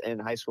 times in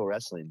high school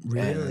wrestling.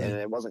 Really? And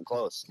it wasn't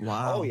close.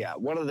 Wow. Oh yeah.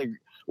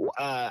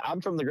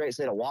 I'm from the great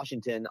state of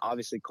Washington,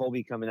 obviously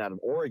Colby coming out of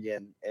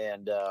Oregon.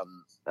 And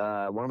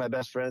one of my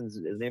best friends,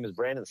 his name is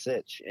Brandon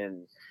Sitch.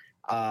 And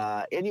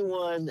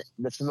anyone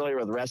that's familiar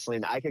with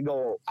wrestling, I could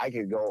go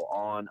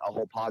on a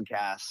whole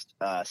podcast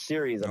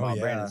series about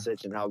Brandon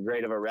Sitch and how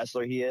great of a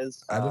wrestler he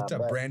is. I looked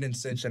up Brandon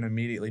Sitch, and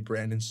immediately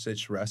Brandon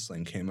Sitch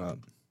Wrestling came up.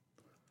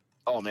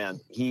 Oh man,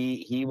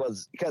 he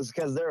was because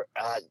there.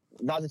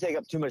 Not to take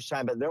up too much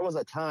time, but there was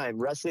a time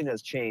wrestling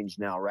has changed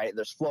now, right?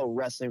 There's Flow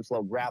Wrestling,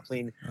 Flow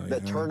Grappling,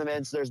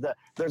 tournaments. There's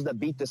the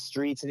Beat the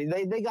Streets, and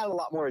they got a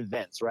lot more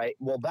events, right?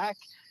 Well, back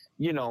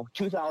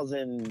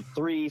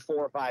 2003,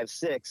 4, 5,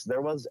 6,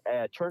 there was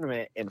a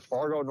tournament in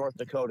Fargo, North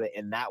Dakota,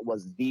 and that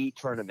was the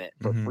tournament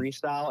for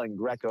freestyle and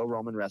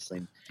Greco-Roman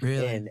wrestling.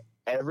 Really? And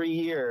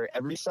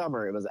every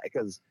summer, it was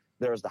because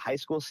there was the high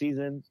school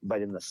season,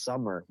 but in the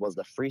summer was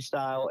the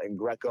freestyle and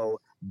Greco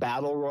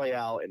battle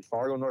royale in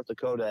Fargo, North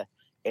Dakota.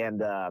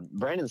 And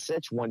Brandon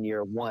Sitch one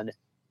year won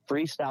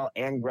freestyle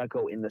and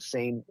Greco in the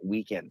same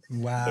weekend.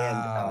 Wow. And,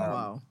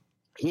 wow.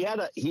 He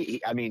had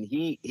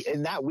he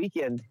in that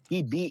weekend,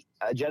 he beat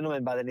a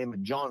gentleman by the name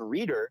of John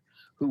Reeder,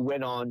 who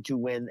went on to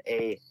win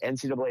a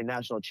NCAA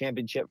national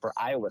championship for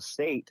Iowa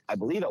State, I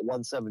believe at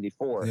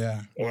 174.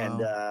 Yeah.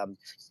 And,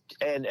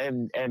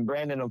 and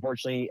Brandon,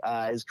 unfortunately,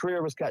 his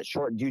career was cut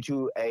short due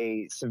to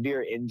a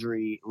severe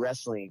injury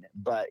wrestling,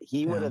 but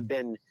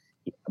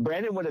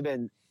Brandon would have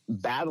been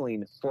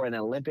battling for an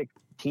Olympic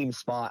team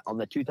spot on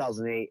the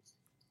 2008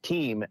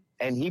 team,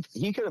 and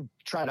he could have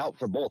tried out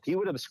for both. He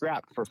would have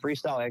scrapped for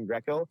freestyle and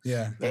Greco.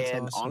 Yeah,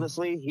 and awesome.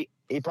 Honestly,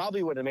 he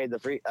probably would have made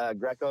the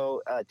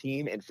Greco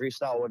team, and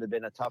freestyle would have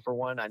been a tougher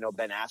one. I know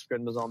Ben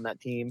Askren was on that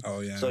team.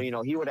 Oh yeah. So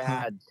he would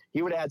have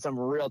had some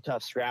real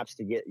tough scraps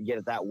to get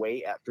at that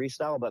weight at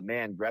freestyle. But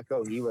man,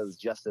 Greco, he was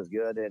just as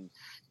good. And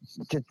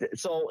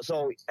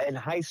so in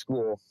high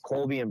school,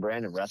 Colby and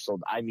Brandon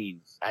wrestled. I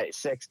mean,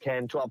 6,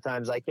 10, 12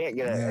 times. I can't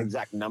get an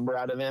exact number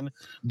out of him,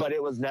 but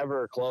it was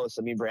never close.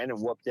 I mean, Brandon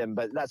whooped him,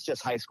 but that's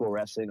just high school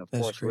wrestling, of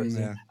course.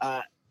 Crazy.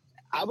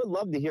 I would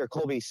love to hear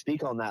Colby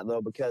speak on that,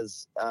 though,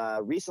 because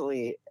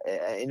recently,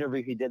 an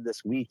interview he did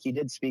this week, he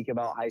did speak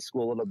about high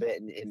school a little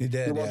bit, and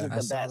he wasn't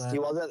the best. He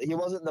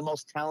wasn't the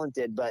most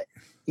talented, but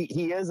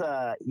he's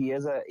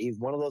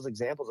one of those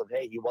examples of,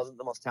 hey, he wasn't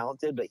the most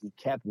talented, but he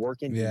kept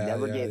working. He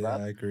never gave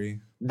up. I agree.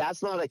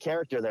 That's not a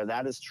character there.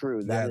 That is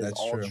true. That is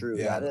all true.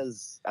 Yeah. That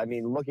is, I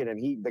mean, look at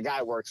him. The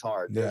guy works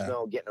hard. There's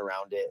no getting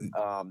around it.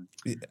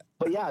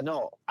 But yeah,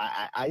 no,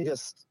 I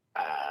just.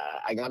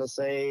 I gotta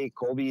say,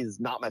 Colby is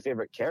not my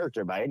favorite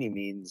character by any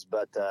means,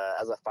 but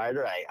as a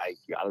fighter, I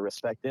gotta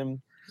respect him.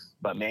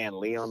 But man,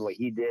 Leon, what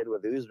he did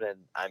with Usman,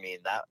 I mean,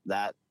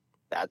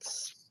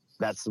 that's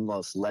the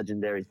most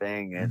legendary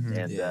thing. And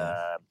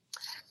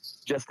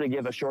just to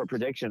give a short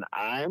prediction,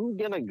 I'm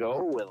gonna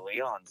go with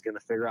Leon's gonna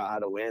figure out how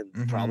to win,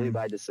 probably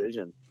by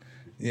decision.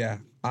 Yeah,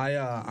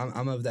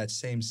 I'm of that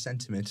same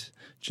sentiment,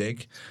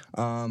 Jake.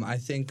 I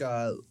think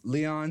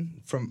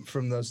Leon,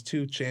 from those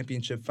 2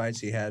 championship fights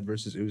he had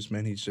versus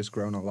Usman, he's just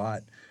grown a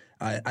lot.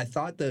 I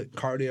thought that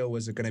cardio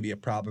was going to be a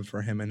problem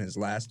for him in his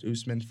last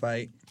Usman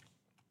fight,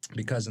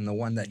 because in the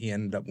one that he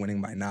ended up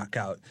winning by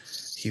knockout,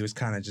 he was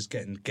kind of just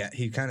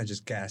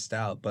gassed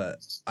out. But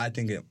I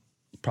think it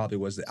probably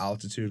was the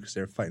altitude, because they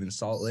were fighting in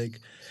Salt Lake,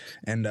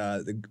 and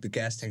the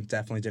gas tank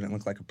definitely didn't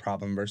look like a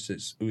problem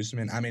versus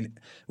Usman. I mean,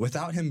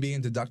 without him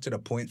being deducted a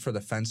point for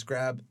the fence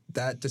grab,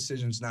 that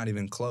decision's not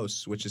even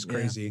close, which is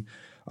crazy.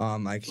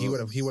 Like he would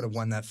have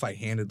won that fight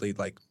handedly,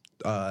 like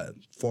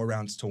 4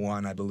 rounds to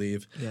 1, I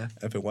believe,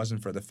 if it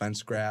wasn't for the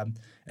fence grab.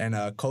 And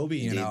Colby,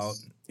 you know,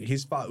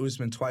 he's fought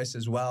Usman twice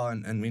as well,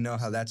 and we know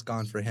how that's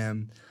gone for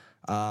him.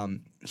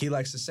 He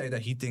likes to say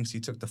that he thinks he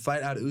took the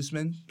fight out of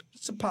Usman.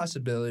 It's a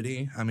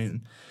possibility. I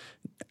mean,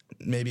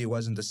 maybe it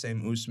wasn't the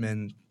same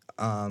Usman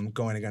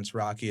going against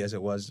Rocky as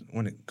it was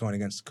going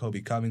against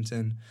Colby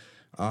Covington.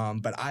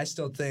 But I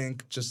still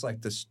think, just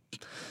like this,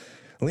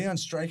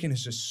 Leon's striking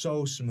is just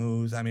so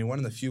smooth. I mean, one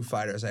of the few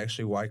fighters I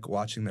actually like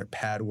watching their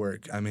pad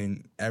work. I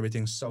mean,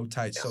 everything's so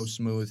tight, so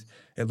smooth.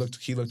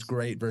 He looked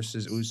great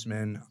versus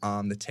Usman.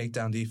 The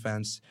takedown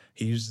defense,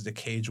 he uses the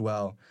cage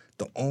well.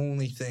 The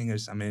only thing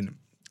is, I mean,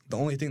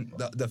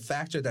 the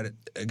factor that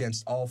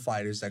against all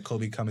fighters that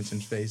Colby Covington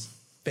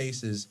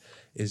faces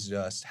is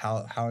just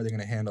how are they going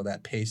to handle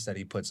that pace that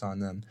he puts on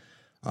them.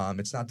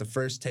 It's not the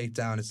first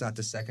takedown, it's not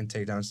the second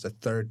takedown, it's the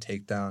third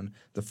takedown,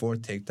 the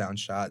fourth takedown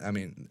shot. I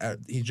mean,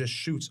 he just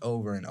shoots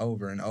over and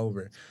over and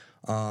over.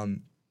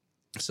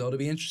 So it'll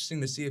be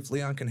interesting to see if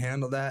Leon can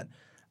handle that.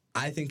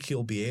 I think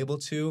he'll be able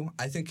to.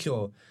 I think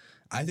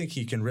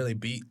he can really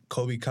beat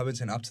Colby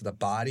Covington up to the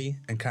body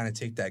and kind of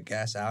take that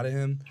gas out of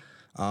him.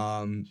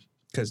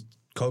 Because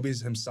Colby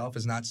himself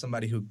is not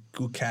somebody who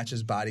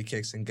catches body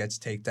kicks and gets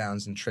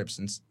takedowns and trips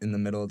in the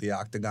middle of the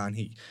octagon.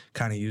 He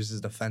kind of uses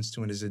the fence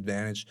to his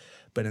advantage,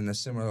 but in a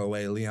similar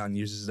way, Leon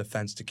uses the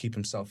fence to keep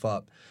himself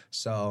up.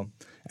 So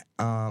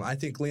I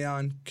think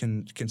Leon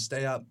can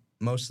stay up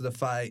most of the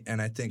fight,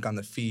 and I think on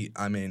the feet,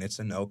 I mean, it's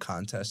a no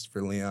contest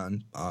for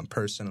Leon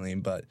personally,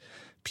 but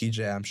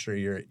PJ, I'm sure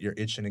you're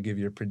itching to give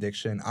your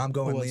prediction. I'm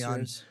going Leon.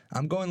 Yours?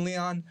 I'm going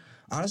Leon.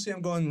 Honestly,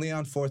 I'm going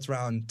Leon 4th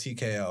round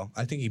TKO.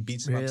 I think he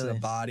beats him up to the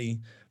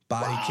body.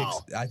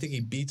 Kicks. I think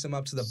he beats him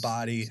up to the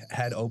body.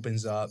 Head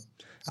opens up.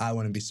 I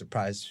wouldn't be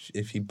surprised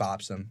if he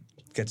bops him,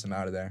 gets him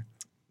out of there.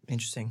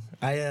 Interesting.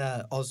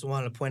 I also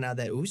wanted to point out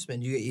that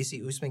Usman, you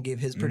see Usman gave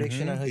his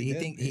prediction on who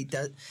he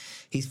does.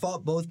 He's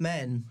fought both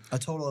men a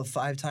total of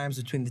 5 times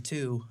between the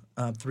two,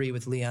 3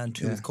 with Leon,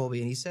 2 with Colby,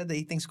 and he said that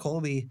he thinks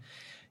Colby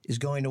is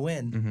going to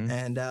win.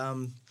 And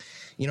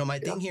my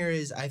thing here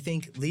is I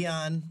think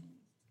Leon's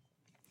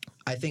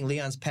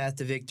path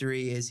to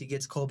victory is he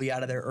gets Colby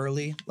out of there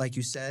early, like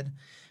you said.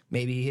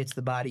 Maybe he hits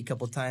the body a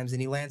couple times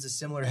and he lands a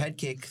similar head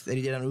kick that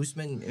he did on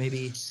Usman,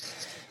 maybe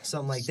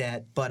something like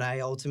that. But I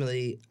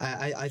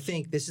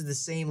think this is the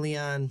same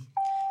Leon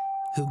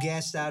who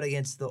gassed out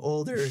against the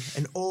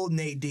old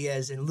Nate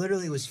Diaz and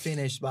literally was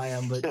finished by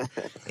him. But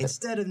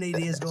instead of Nate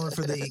Diaz going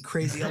for the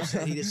crazy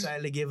upset, he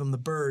decided to give him the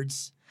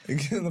birds.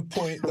 the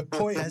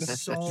point.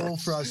 That's so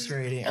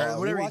frustrating.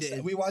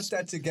 We watched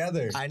that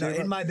together. I know,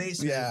 in my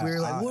basement. Yeah, we were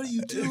like, what are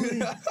you doing?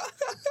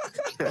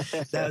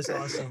 That was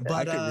awesome.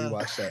 But I could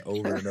rewatch that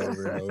over and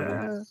over and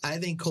over. I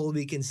think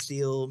Colby can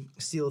steal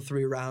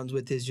 3 rounds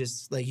with his,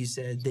 just like you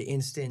said, the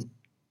instant.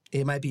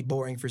 It might be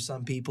boring for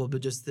some people,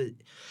 but just the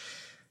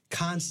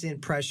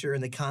constant pressure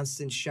and the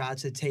constant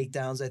shots at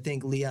takedowns. I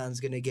think Leon's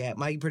gonna get.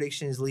 My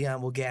prediction is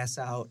Leon will gas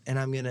out, and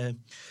I'm gonna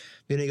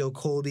go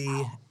Colby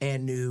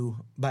and New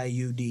by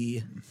UD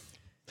to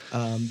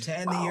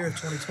end the year of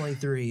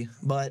 2023.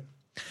 But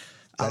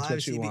that's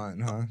what you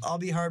want, huh? I'll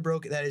be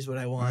heartbroken. That is what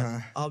I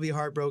want. I'll be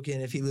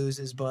heartbroken if he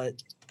loses.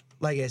 But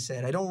like I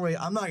said,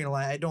 I'm not gonna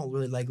lie. I don't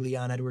really like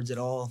Leon Edwards at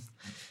all.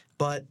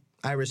 But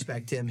I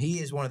respect him. He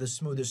is one of the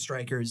smoothest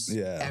strikers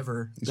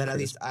ever that at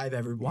least I've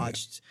ever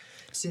watched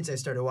since I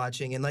started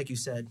watching. And like you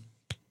said,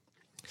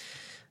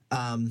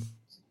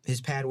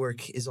 his pad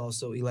work is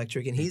also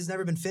electric, and he's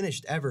never been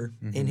finished ever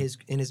in his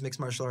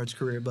mixed martial arts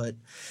career. But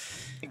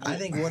I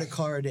think what a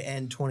card to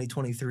end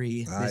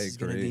 2023 this is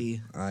going to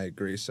be. I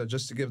agree. So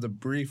just to give the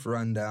brief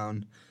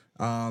rundown,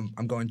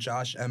 I'm going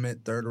Josh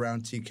Emmett, 3rd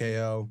round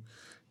TKO.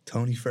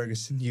 Tony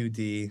Ferguson,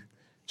 UD.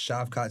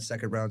 Shavkat,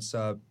 2nd round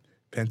sub.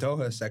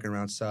 Pantoja, 2nd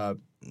round sub.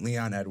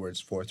 Leon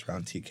Edwards, 4th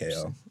round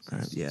TKO.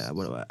 Yeah,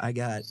 what do I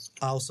got?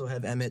 I also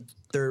have Emmett,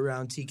 3rd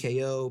round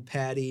TKO.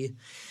 Patty,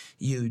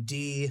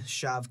 UD.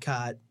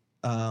 Shavkat,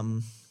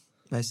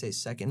 did I say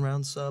 2nd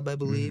round sub, I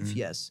believe? Mm-hmm.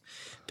 Yes.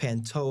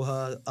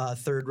 Pantoja,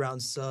 3rd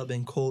round sub.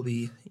 And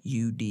Colby,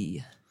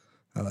 UD.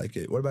 I like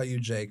it. What about you,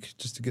 Jake?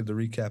 Just to give the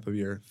recap of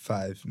your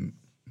 5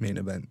 main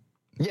event.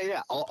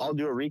 Yeah. I'll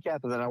do a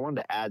recap, and then I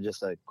wanted to add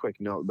just a quick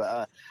note.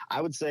 But I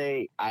would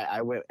say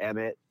I went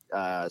Emmett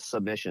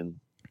submission.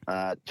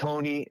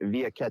 Tony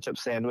via ketchup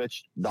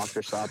sandwich,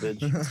 Dr.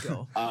 Stoppage. Let's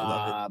go.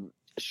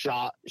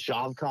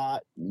 Shavkat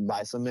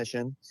by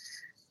submission.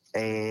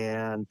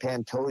 And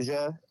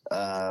Pantoja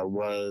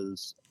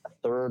was a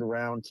 3rd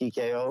round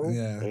TKO.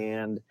 Yeah.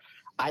 And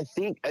I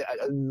think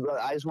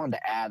I just wanted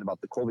to add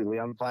about the Colby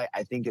Leon fight.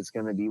 I think it's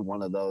going to be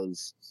one of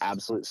those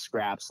absolute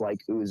scraps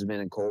like Usman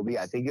and Colby.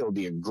 I think it will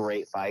be a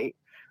great fight.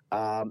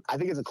 I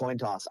think it's a coin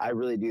toss. I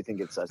really do think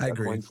it's a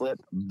coin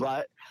flip,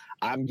 but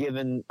I'm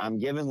giving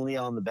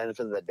Leon the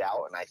benefit of the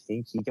doubt, and I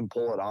think he can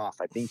pull it off.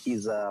 I think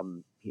he's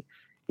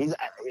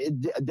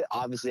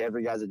obviously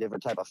every guy's a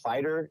different type of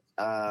fighter,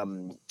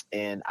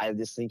 and I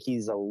just think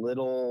he's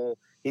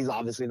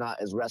obviously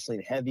not as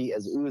wrestling heavy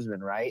as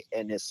Usman, right?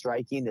 And his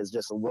striking is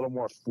just a little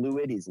more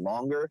fluid. He's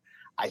longer.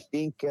 I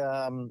think,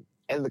 and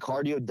the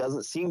cardio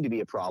doesn't seem to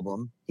be a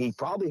problem. He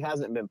probably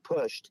hasn't been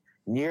pushed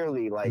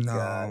nearly like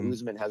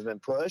Usman has been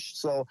pushed.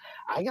 So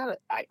I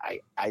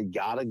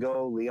gotta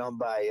go Leon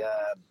by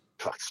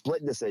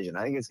split decision.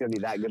 I think it's going to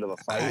be that good of a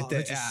fight.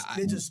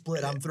 Ninja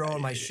split. I'm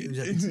throwing my shoes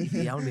at the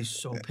TV. I'm going to be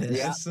so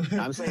pissed.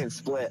 Yeah, I'm saying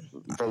split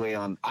for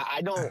Leon.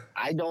 I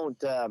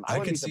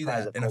could see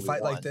that in a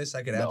fight like this.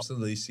 I could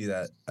absolutely see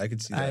that. I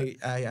could see that.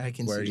 I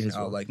can see it.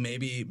 Like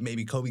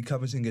maybe Colby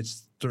comes and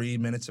gets 3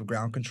 minutes of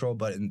ground control,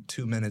 but in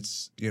 2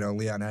 minutes,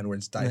 Leon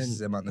Edwards dices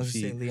him on the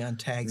feet. Leon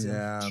tags him.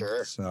 Yeah,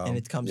 sure. So, and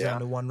it comes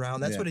down to 1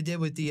 round. That's what it did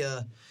with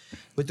the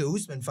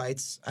Usman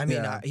fights. I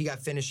mean, he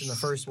got finished in the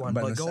first one,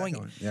 but going,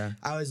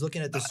 I was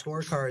looking at the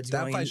scorecards.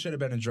 That fight should have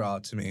been a draw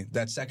to me.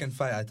 That second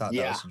fight, I thought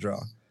that was a draw.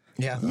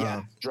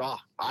 Yeah. Draw.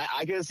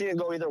 I could have seen it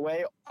go either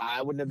way.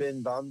 I wouldn't have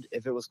been bummed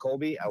if it was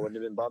Colby. I wouldn't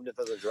have been bummed if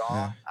it was a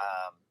draw.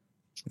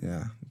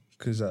 Yeah.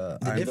 Because the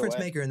difference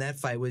maker in that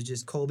fight was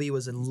just Colby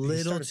was a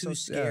little too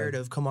scared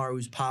of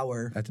Kamaru's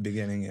power at the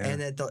beginning,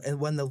 and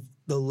when the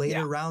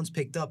later rounds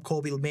picked up,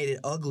 Colby made it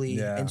ugly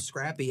and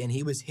scrappy, and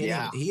he was hitting.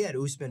 He had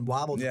Usman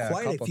wobbled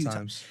quite a few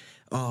times.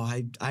 Oh,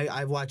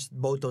 I've watched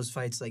both those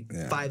fights like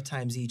 5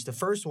 times each. The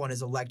first one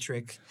is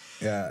electric.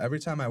 Yeah, every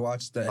time I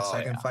watch the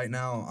second fight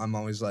now, I'm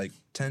always like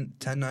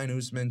 10-9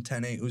 Usman,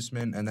 10-8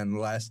 Usman, and then the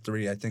last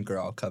 3 I think are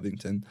all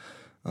Covington.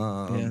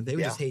 They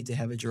would just hate to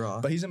have a draw.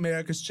 But he's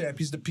America's champ.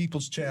 He's the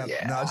people's champ.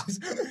 Yeah. No,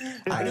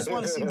 I just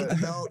want to see him get the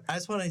belt. I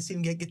just want to see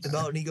him get the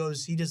belt, and he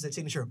does that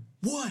signature.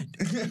 What?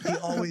 He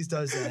always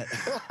does that.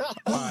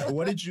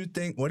 What did you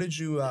think? What did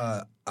you?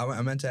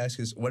 I meant to ask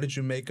is, what did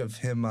you make of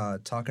him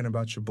talking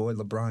about your boy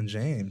LeBron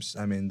James?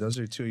 I mean, those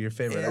are 2 of your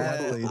favorite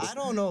athletes. I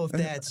don't know if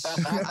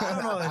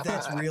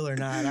that's real or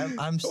not.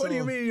 I'm still, what do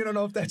you mean you don't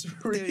know if that's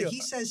real? Dude,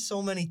 he says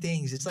so many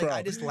things. It's like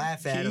I just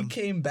laugh at him. He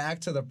came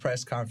back to the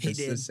press conference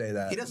to say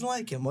that. He doesn't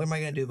like him. What am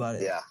I going to do about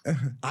it? Yeah.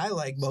 I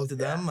like both of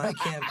them. I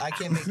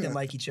can't make them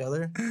like each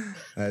other.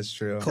 That's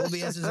true. Colby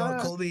has his own.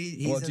 Colby,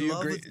 he's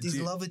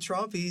in love with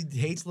Trump. He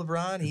hates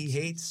LeBron. He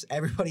hates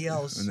everybody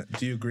else.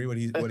 Do you agree what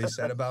he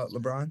said about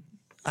LeBron?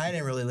 I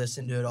didn't really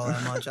listen to it all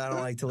that much. I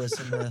don't like to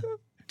listen to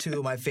 2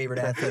 of my favorite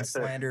athletes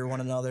slander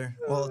one another.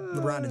 Well,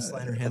 LeBron didn't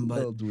slander him, but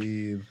little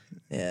dweeb.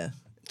 Yeah,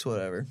 it's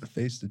whatever.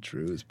 Face the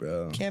truth,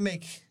 bro. Can't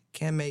make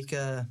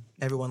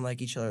everyone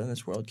like each other in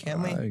this world,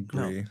 can we? I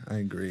agree. No. I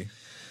agree.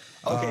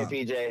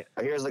 Okay, PJ,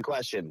 here's the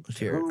question.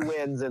 Who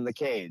wins in the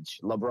cage,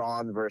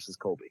 LeBron versus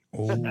Colby?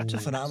 That's a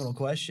phenomenal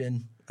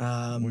question. We're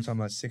talking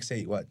about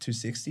 6'8", what,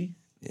 260?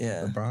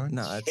 Yeah. LeBron?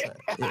 No,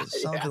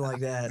 it's something like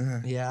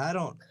that. Yeah, I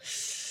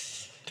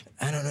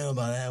don't know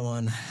about that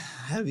one.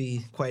 That'd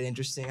be quite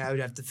interesting. I would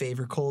have to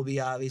favor Colby,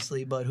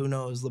 obviously, but who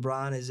knows?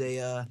 LeBron is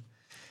a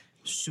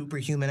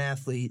superhuman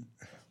athlete.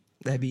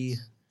 That'd be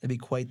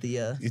quite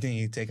the... You think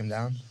you could take him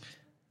down?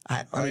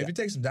 I mean, if he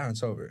takes him down,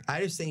 it's over.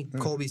 I just think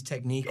Colby's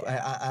technique.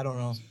 I don't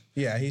know.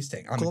 Yeah, he's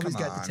taking. I mean, Colby's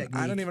got the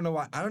technique. I don't even know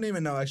why. I don't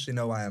even know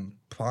why I'm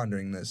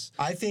pondering this.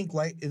 I think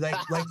like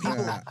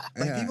people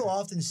people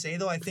often say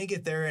though. I think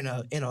if they're in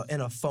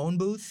a phone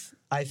booth,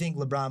 I think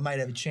LeBron might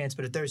have a chance.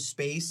 But if there's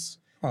space,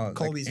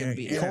 Colby's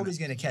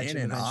gonna catch him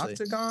in an eventually.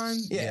 octagon.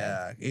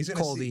 Yeah, he's gonna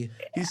Colby.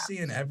 He's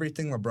seeing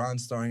everything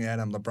LeBron's throwing at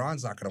him.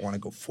 LeBron's not gonna want to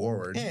go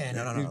forward. Yeah,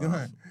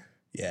 no.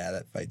 Yeah,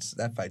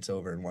 that fight's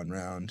over in 1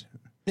 round.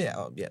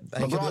 Yeah, yeah.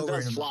 LeBron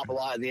does flop a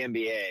lot in the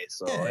NBA,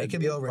 so it could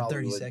be over in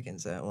 30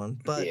 seconds, that one.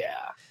 But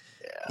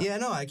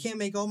no, I can't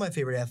make all my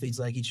favorite athletes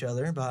like each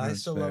other, but I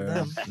still love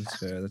them.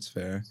 That's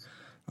fair.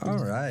 All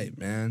right,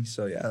 man.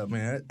 So yeah,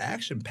 man,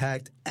 action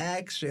packed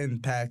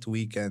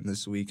weekend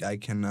this week. I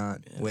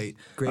cannot wait.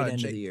 Great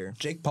end of the year.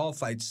 Jake Paul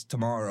fights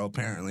tomorrow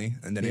apparently,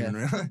 and didn't even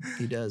realize,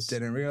 he does.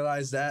 Didn't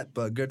realize that,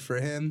 but good for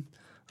him.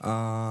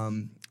 I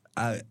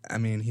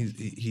mean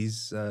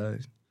he's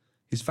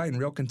fighting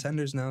real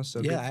contenders now.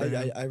 So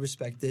yeah, I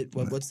respect it.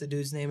 What's the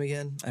dude's name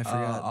again? I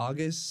forgot.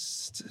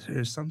 August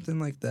or something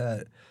like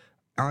that.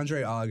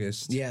 Andre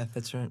August. Yeah,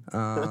 that's right.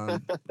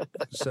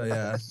 So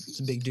yeah, it's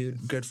a big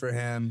dude. Good for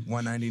him.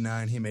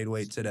 199. He made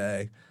weight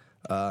today.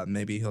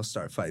 Maybe he'll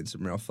start fighting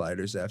some real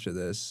fighters after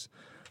this.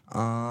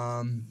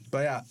 But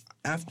yeah,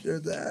 after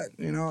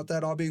that,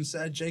 that all being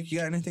said, Jake, you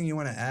got anything you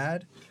want to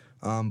add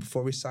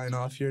before we sign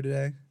off here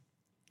today?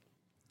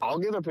 I'll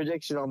give a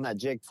prediction on that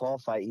Jake Paul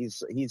fight.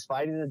 He's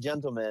fighting a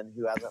gentleman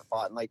who hasn't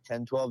fought in like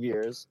 10, 12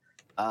 years.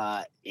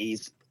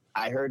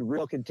 I heard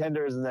real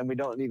contenders, and then we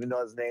don't even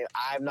know his name.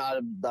 I'm not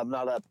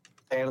a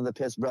fan of the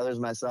Piss Brothers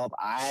myself.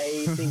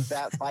 I think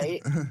that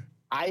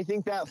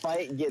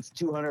fight gets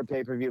 200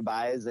 pay-per-view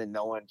buys, and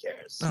no one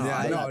cares.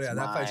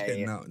 That fight's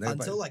getting out.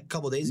 Until like a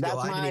couple days ago,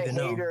 I didn't even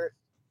know.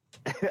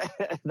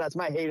 That's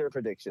my hater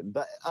prediction.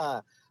 But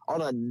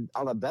on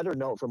a better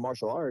note for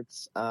martial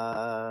arts,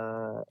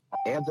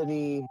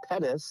 Anthony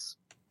Pettis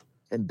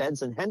and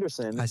Benson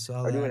Henderson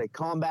are doing a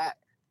combat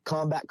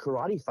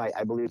karate fight,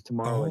 I believe,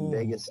 tomorrow in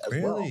Vegas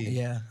as well.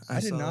 Yeah, I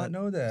did not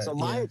know that. So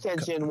my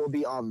attention will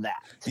be on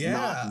that.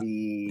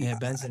 Not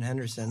Benson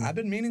Henderson. I've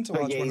been meaning to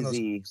watch one of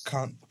those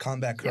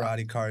combat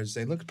karate cards.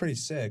 They look pretty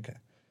sick.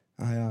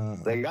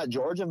 They got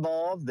George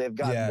involved. They've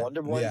got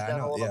Wonder Boy's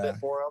done a little bit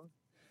for him.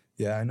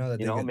 Yeah, I know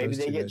that. Maybe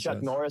they get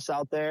Chuck Norris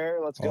out there.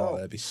 Let's go. Oh,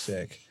 that'd be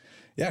sick.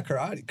 Yeah,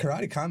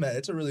 karate combat.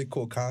 It's a really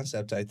cool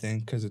concept, I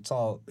think, because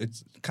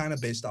it's kind of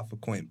based off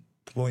of point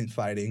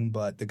fighting,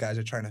 but the guys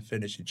are trying to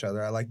finish each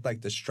other. I like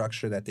the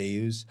structure that they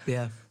use.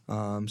 Yeah.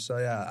 So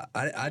yeah,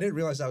 I didn't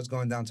realize that was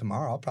going down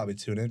tomorrow. I'll probably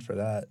tune in for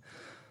that.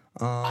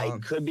 I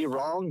could be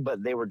wrong,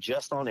 but they were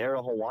just on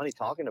Ariel Helwani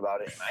talking about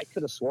it, and I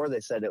could have swore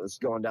they said it was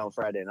going down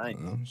Friday night.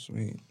 Oh,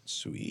 sweet.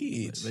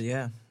 But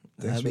yeah.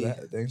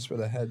 Thanks for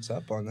the heads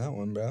up on that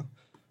one, bro.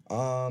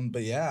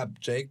 But yeah,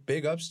 Jake,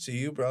 big ups to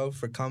you, bro,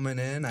 for coming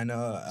in. I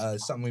know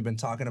something we've been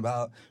talking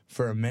about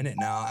for a minute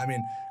now. I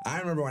mean, I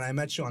remember when I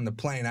met you on the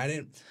plane, I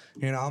didn't,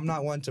 I'm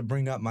not one to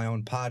bring up my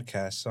own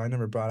podcast, so I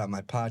never brought up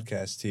my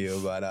podcast to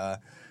you, but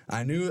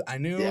I knew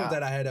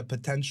that I had a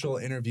potential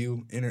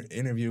interview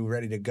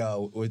ready to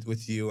go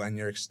with you and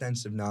your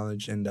extensive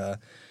knowledge. And, I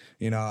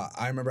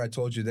remember I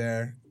told you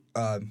there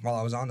while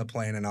I was on the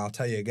plane, and I'll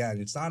tell you again,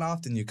 it's not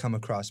often you come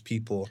across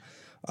people.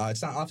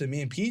 It's not often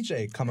me and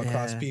PJ come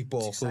across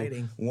people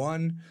who,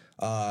 one,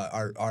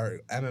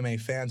 are MMA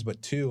fans,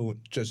 but two,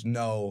 just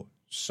know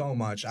so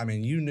much. I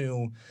mean,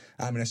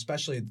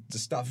 especially the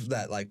stuff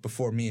that, like,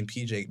 before me and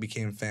PJ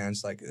became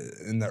fans, like,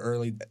 in the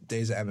early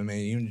days of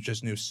MMA, you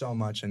just knew so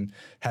much and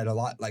had a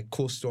lot, like,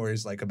 cool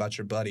stories, like, about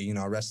your buddy,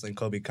 wrestling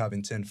Kobe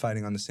Covington,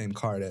 fighting on the same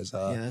card as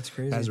that's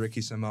crazy. As Ricky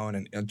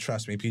Simone. And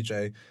trust me,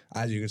 PJ,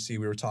 as you can see,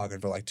 we were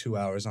talking for, like, 2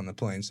 hours on the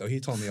plane, so he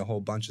told me a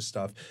whole bunch of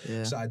stuff.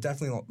 Yeah. So I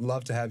definitely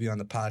love to have you on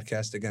the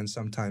podcast again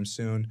sometime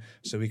soon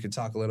so we could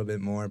talk a little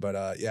bit more. But,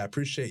 I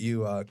appreciate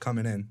you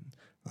coming in.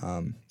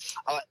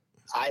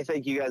 I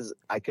thank you guys.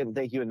 I couldn't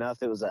thank you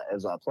enough. It was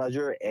a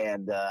pleasure,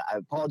 and I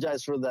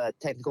apologize for the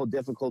technical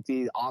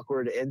difficulty,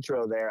 awkward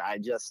intro there. I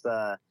just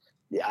I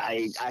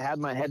had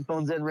my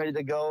headphones in, ready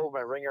to go, my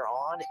ringer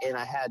on, and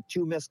I had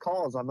 2 missed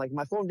calls. I'm like,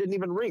 my phone didn't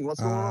even ring. What's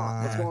going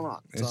on?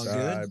 It's all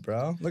good, right,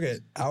 bro. Look at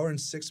hour and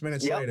 6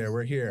 minutes later,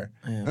 we're here.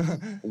 Yeah.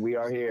 We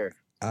are here.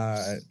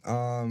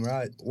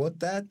 Right. With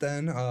that,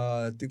 then,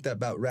 I think that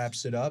about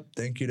wraps it up.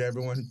 Thank you to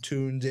everyone who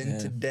tuned in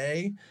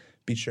today.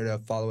 Be sure to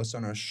follow us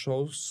on our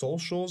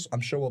socials. I'm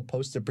sure we'll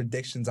post the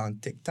predictions on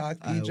TikTok,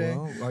 DJ. I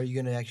will. Are you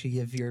going to actually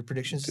give your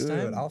predictions this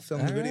time? I'll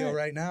film the video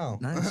right now.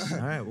 Nice. All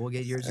right. We'll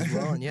get yours as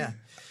well.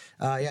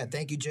 And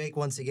thank you, Jake,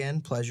 once again.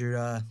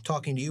 Pleasure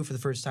talking to you for the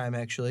first time,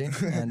 actually.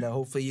 And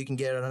hopefully you can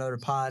get another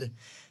pod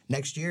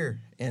next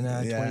year in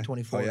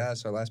 2024. Oh, yeah.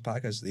 It's our last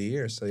podcast of the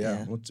year. So,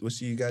 we'll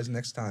see you guys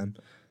next time.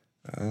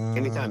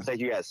 Anytime. Thank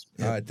you, guys.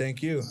 All right.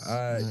 Thank you.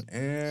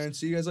 And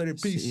see you guys later.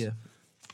 Peace. See ya.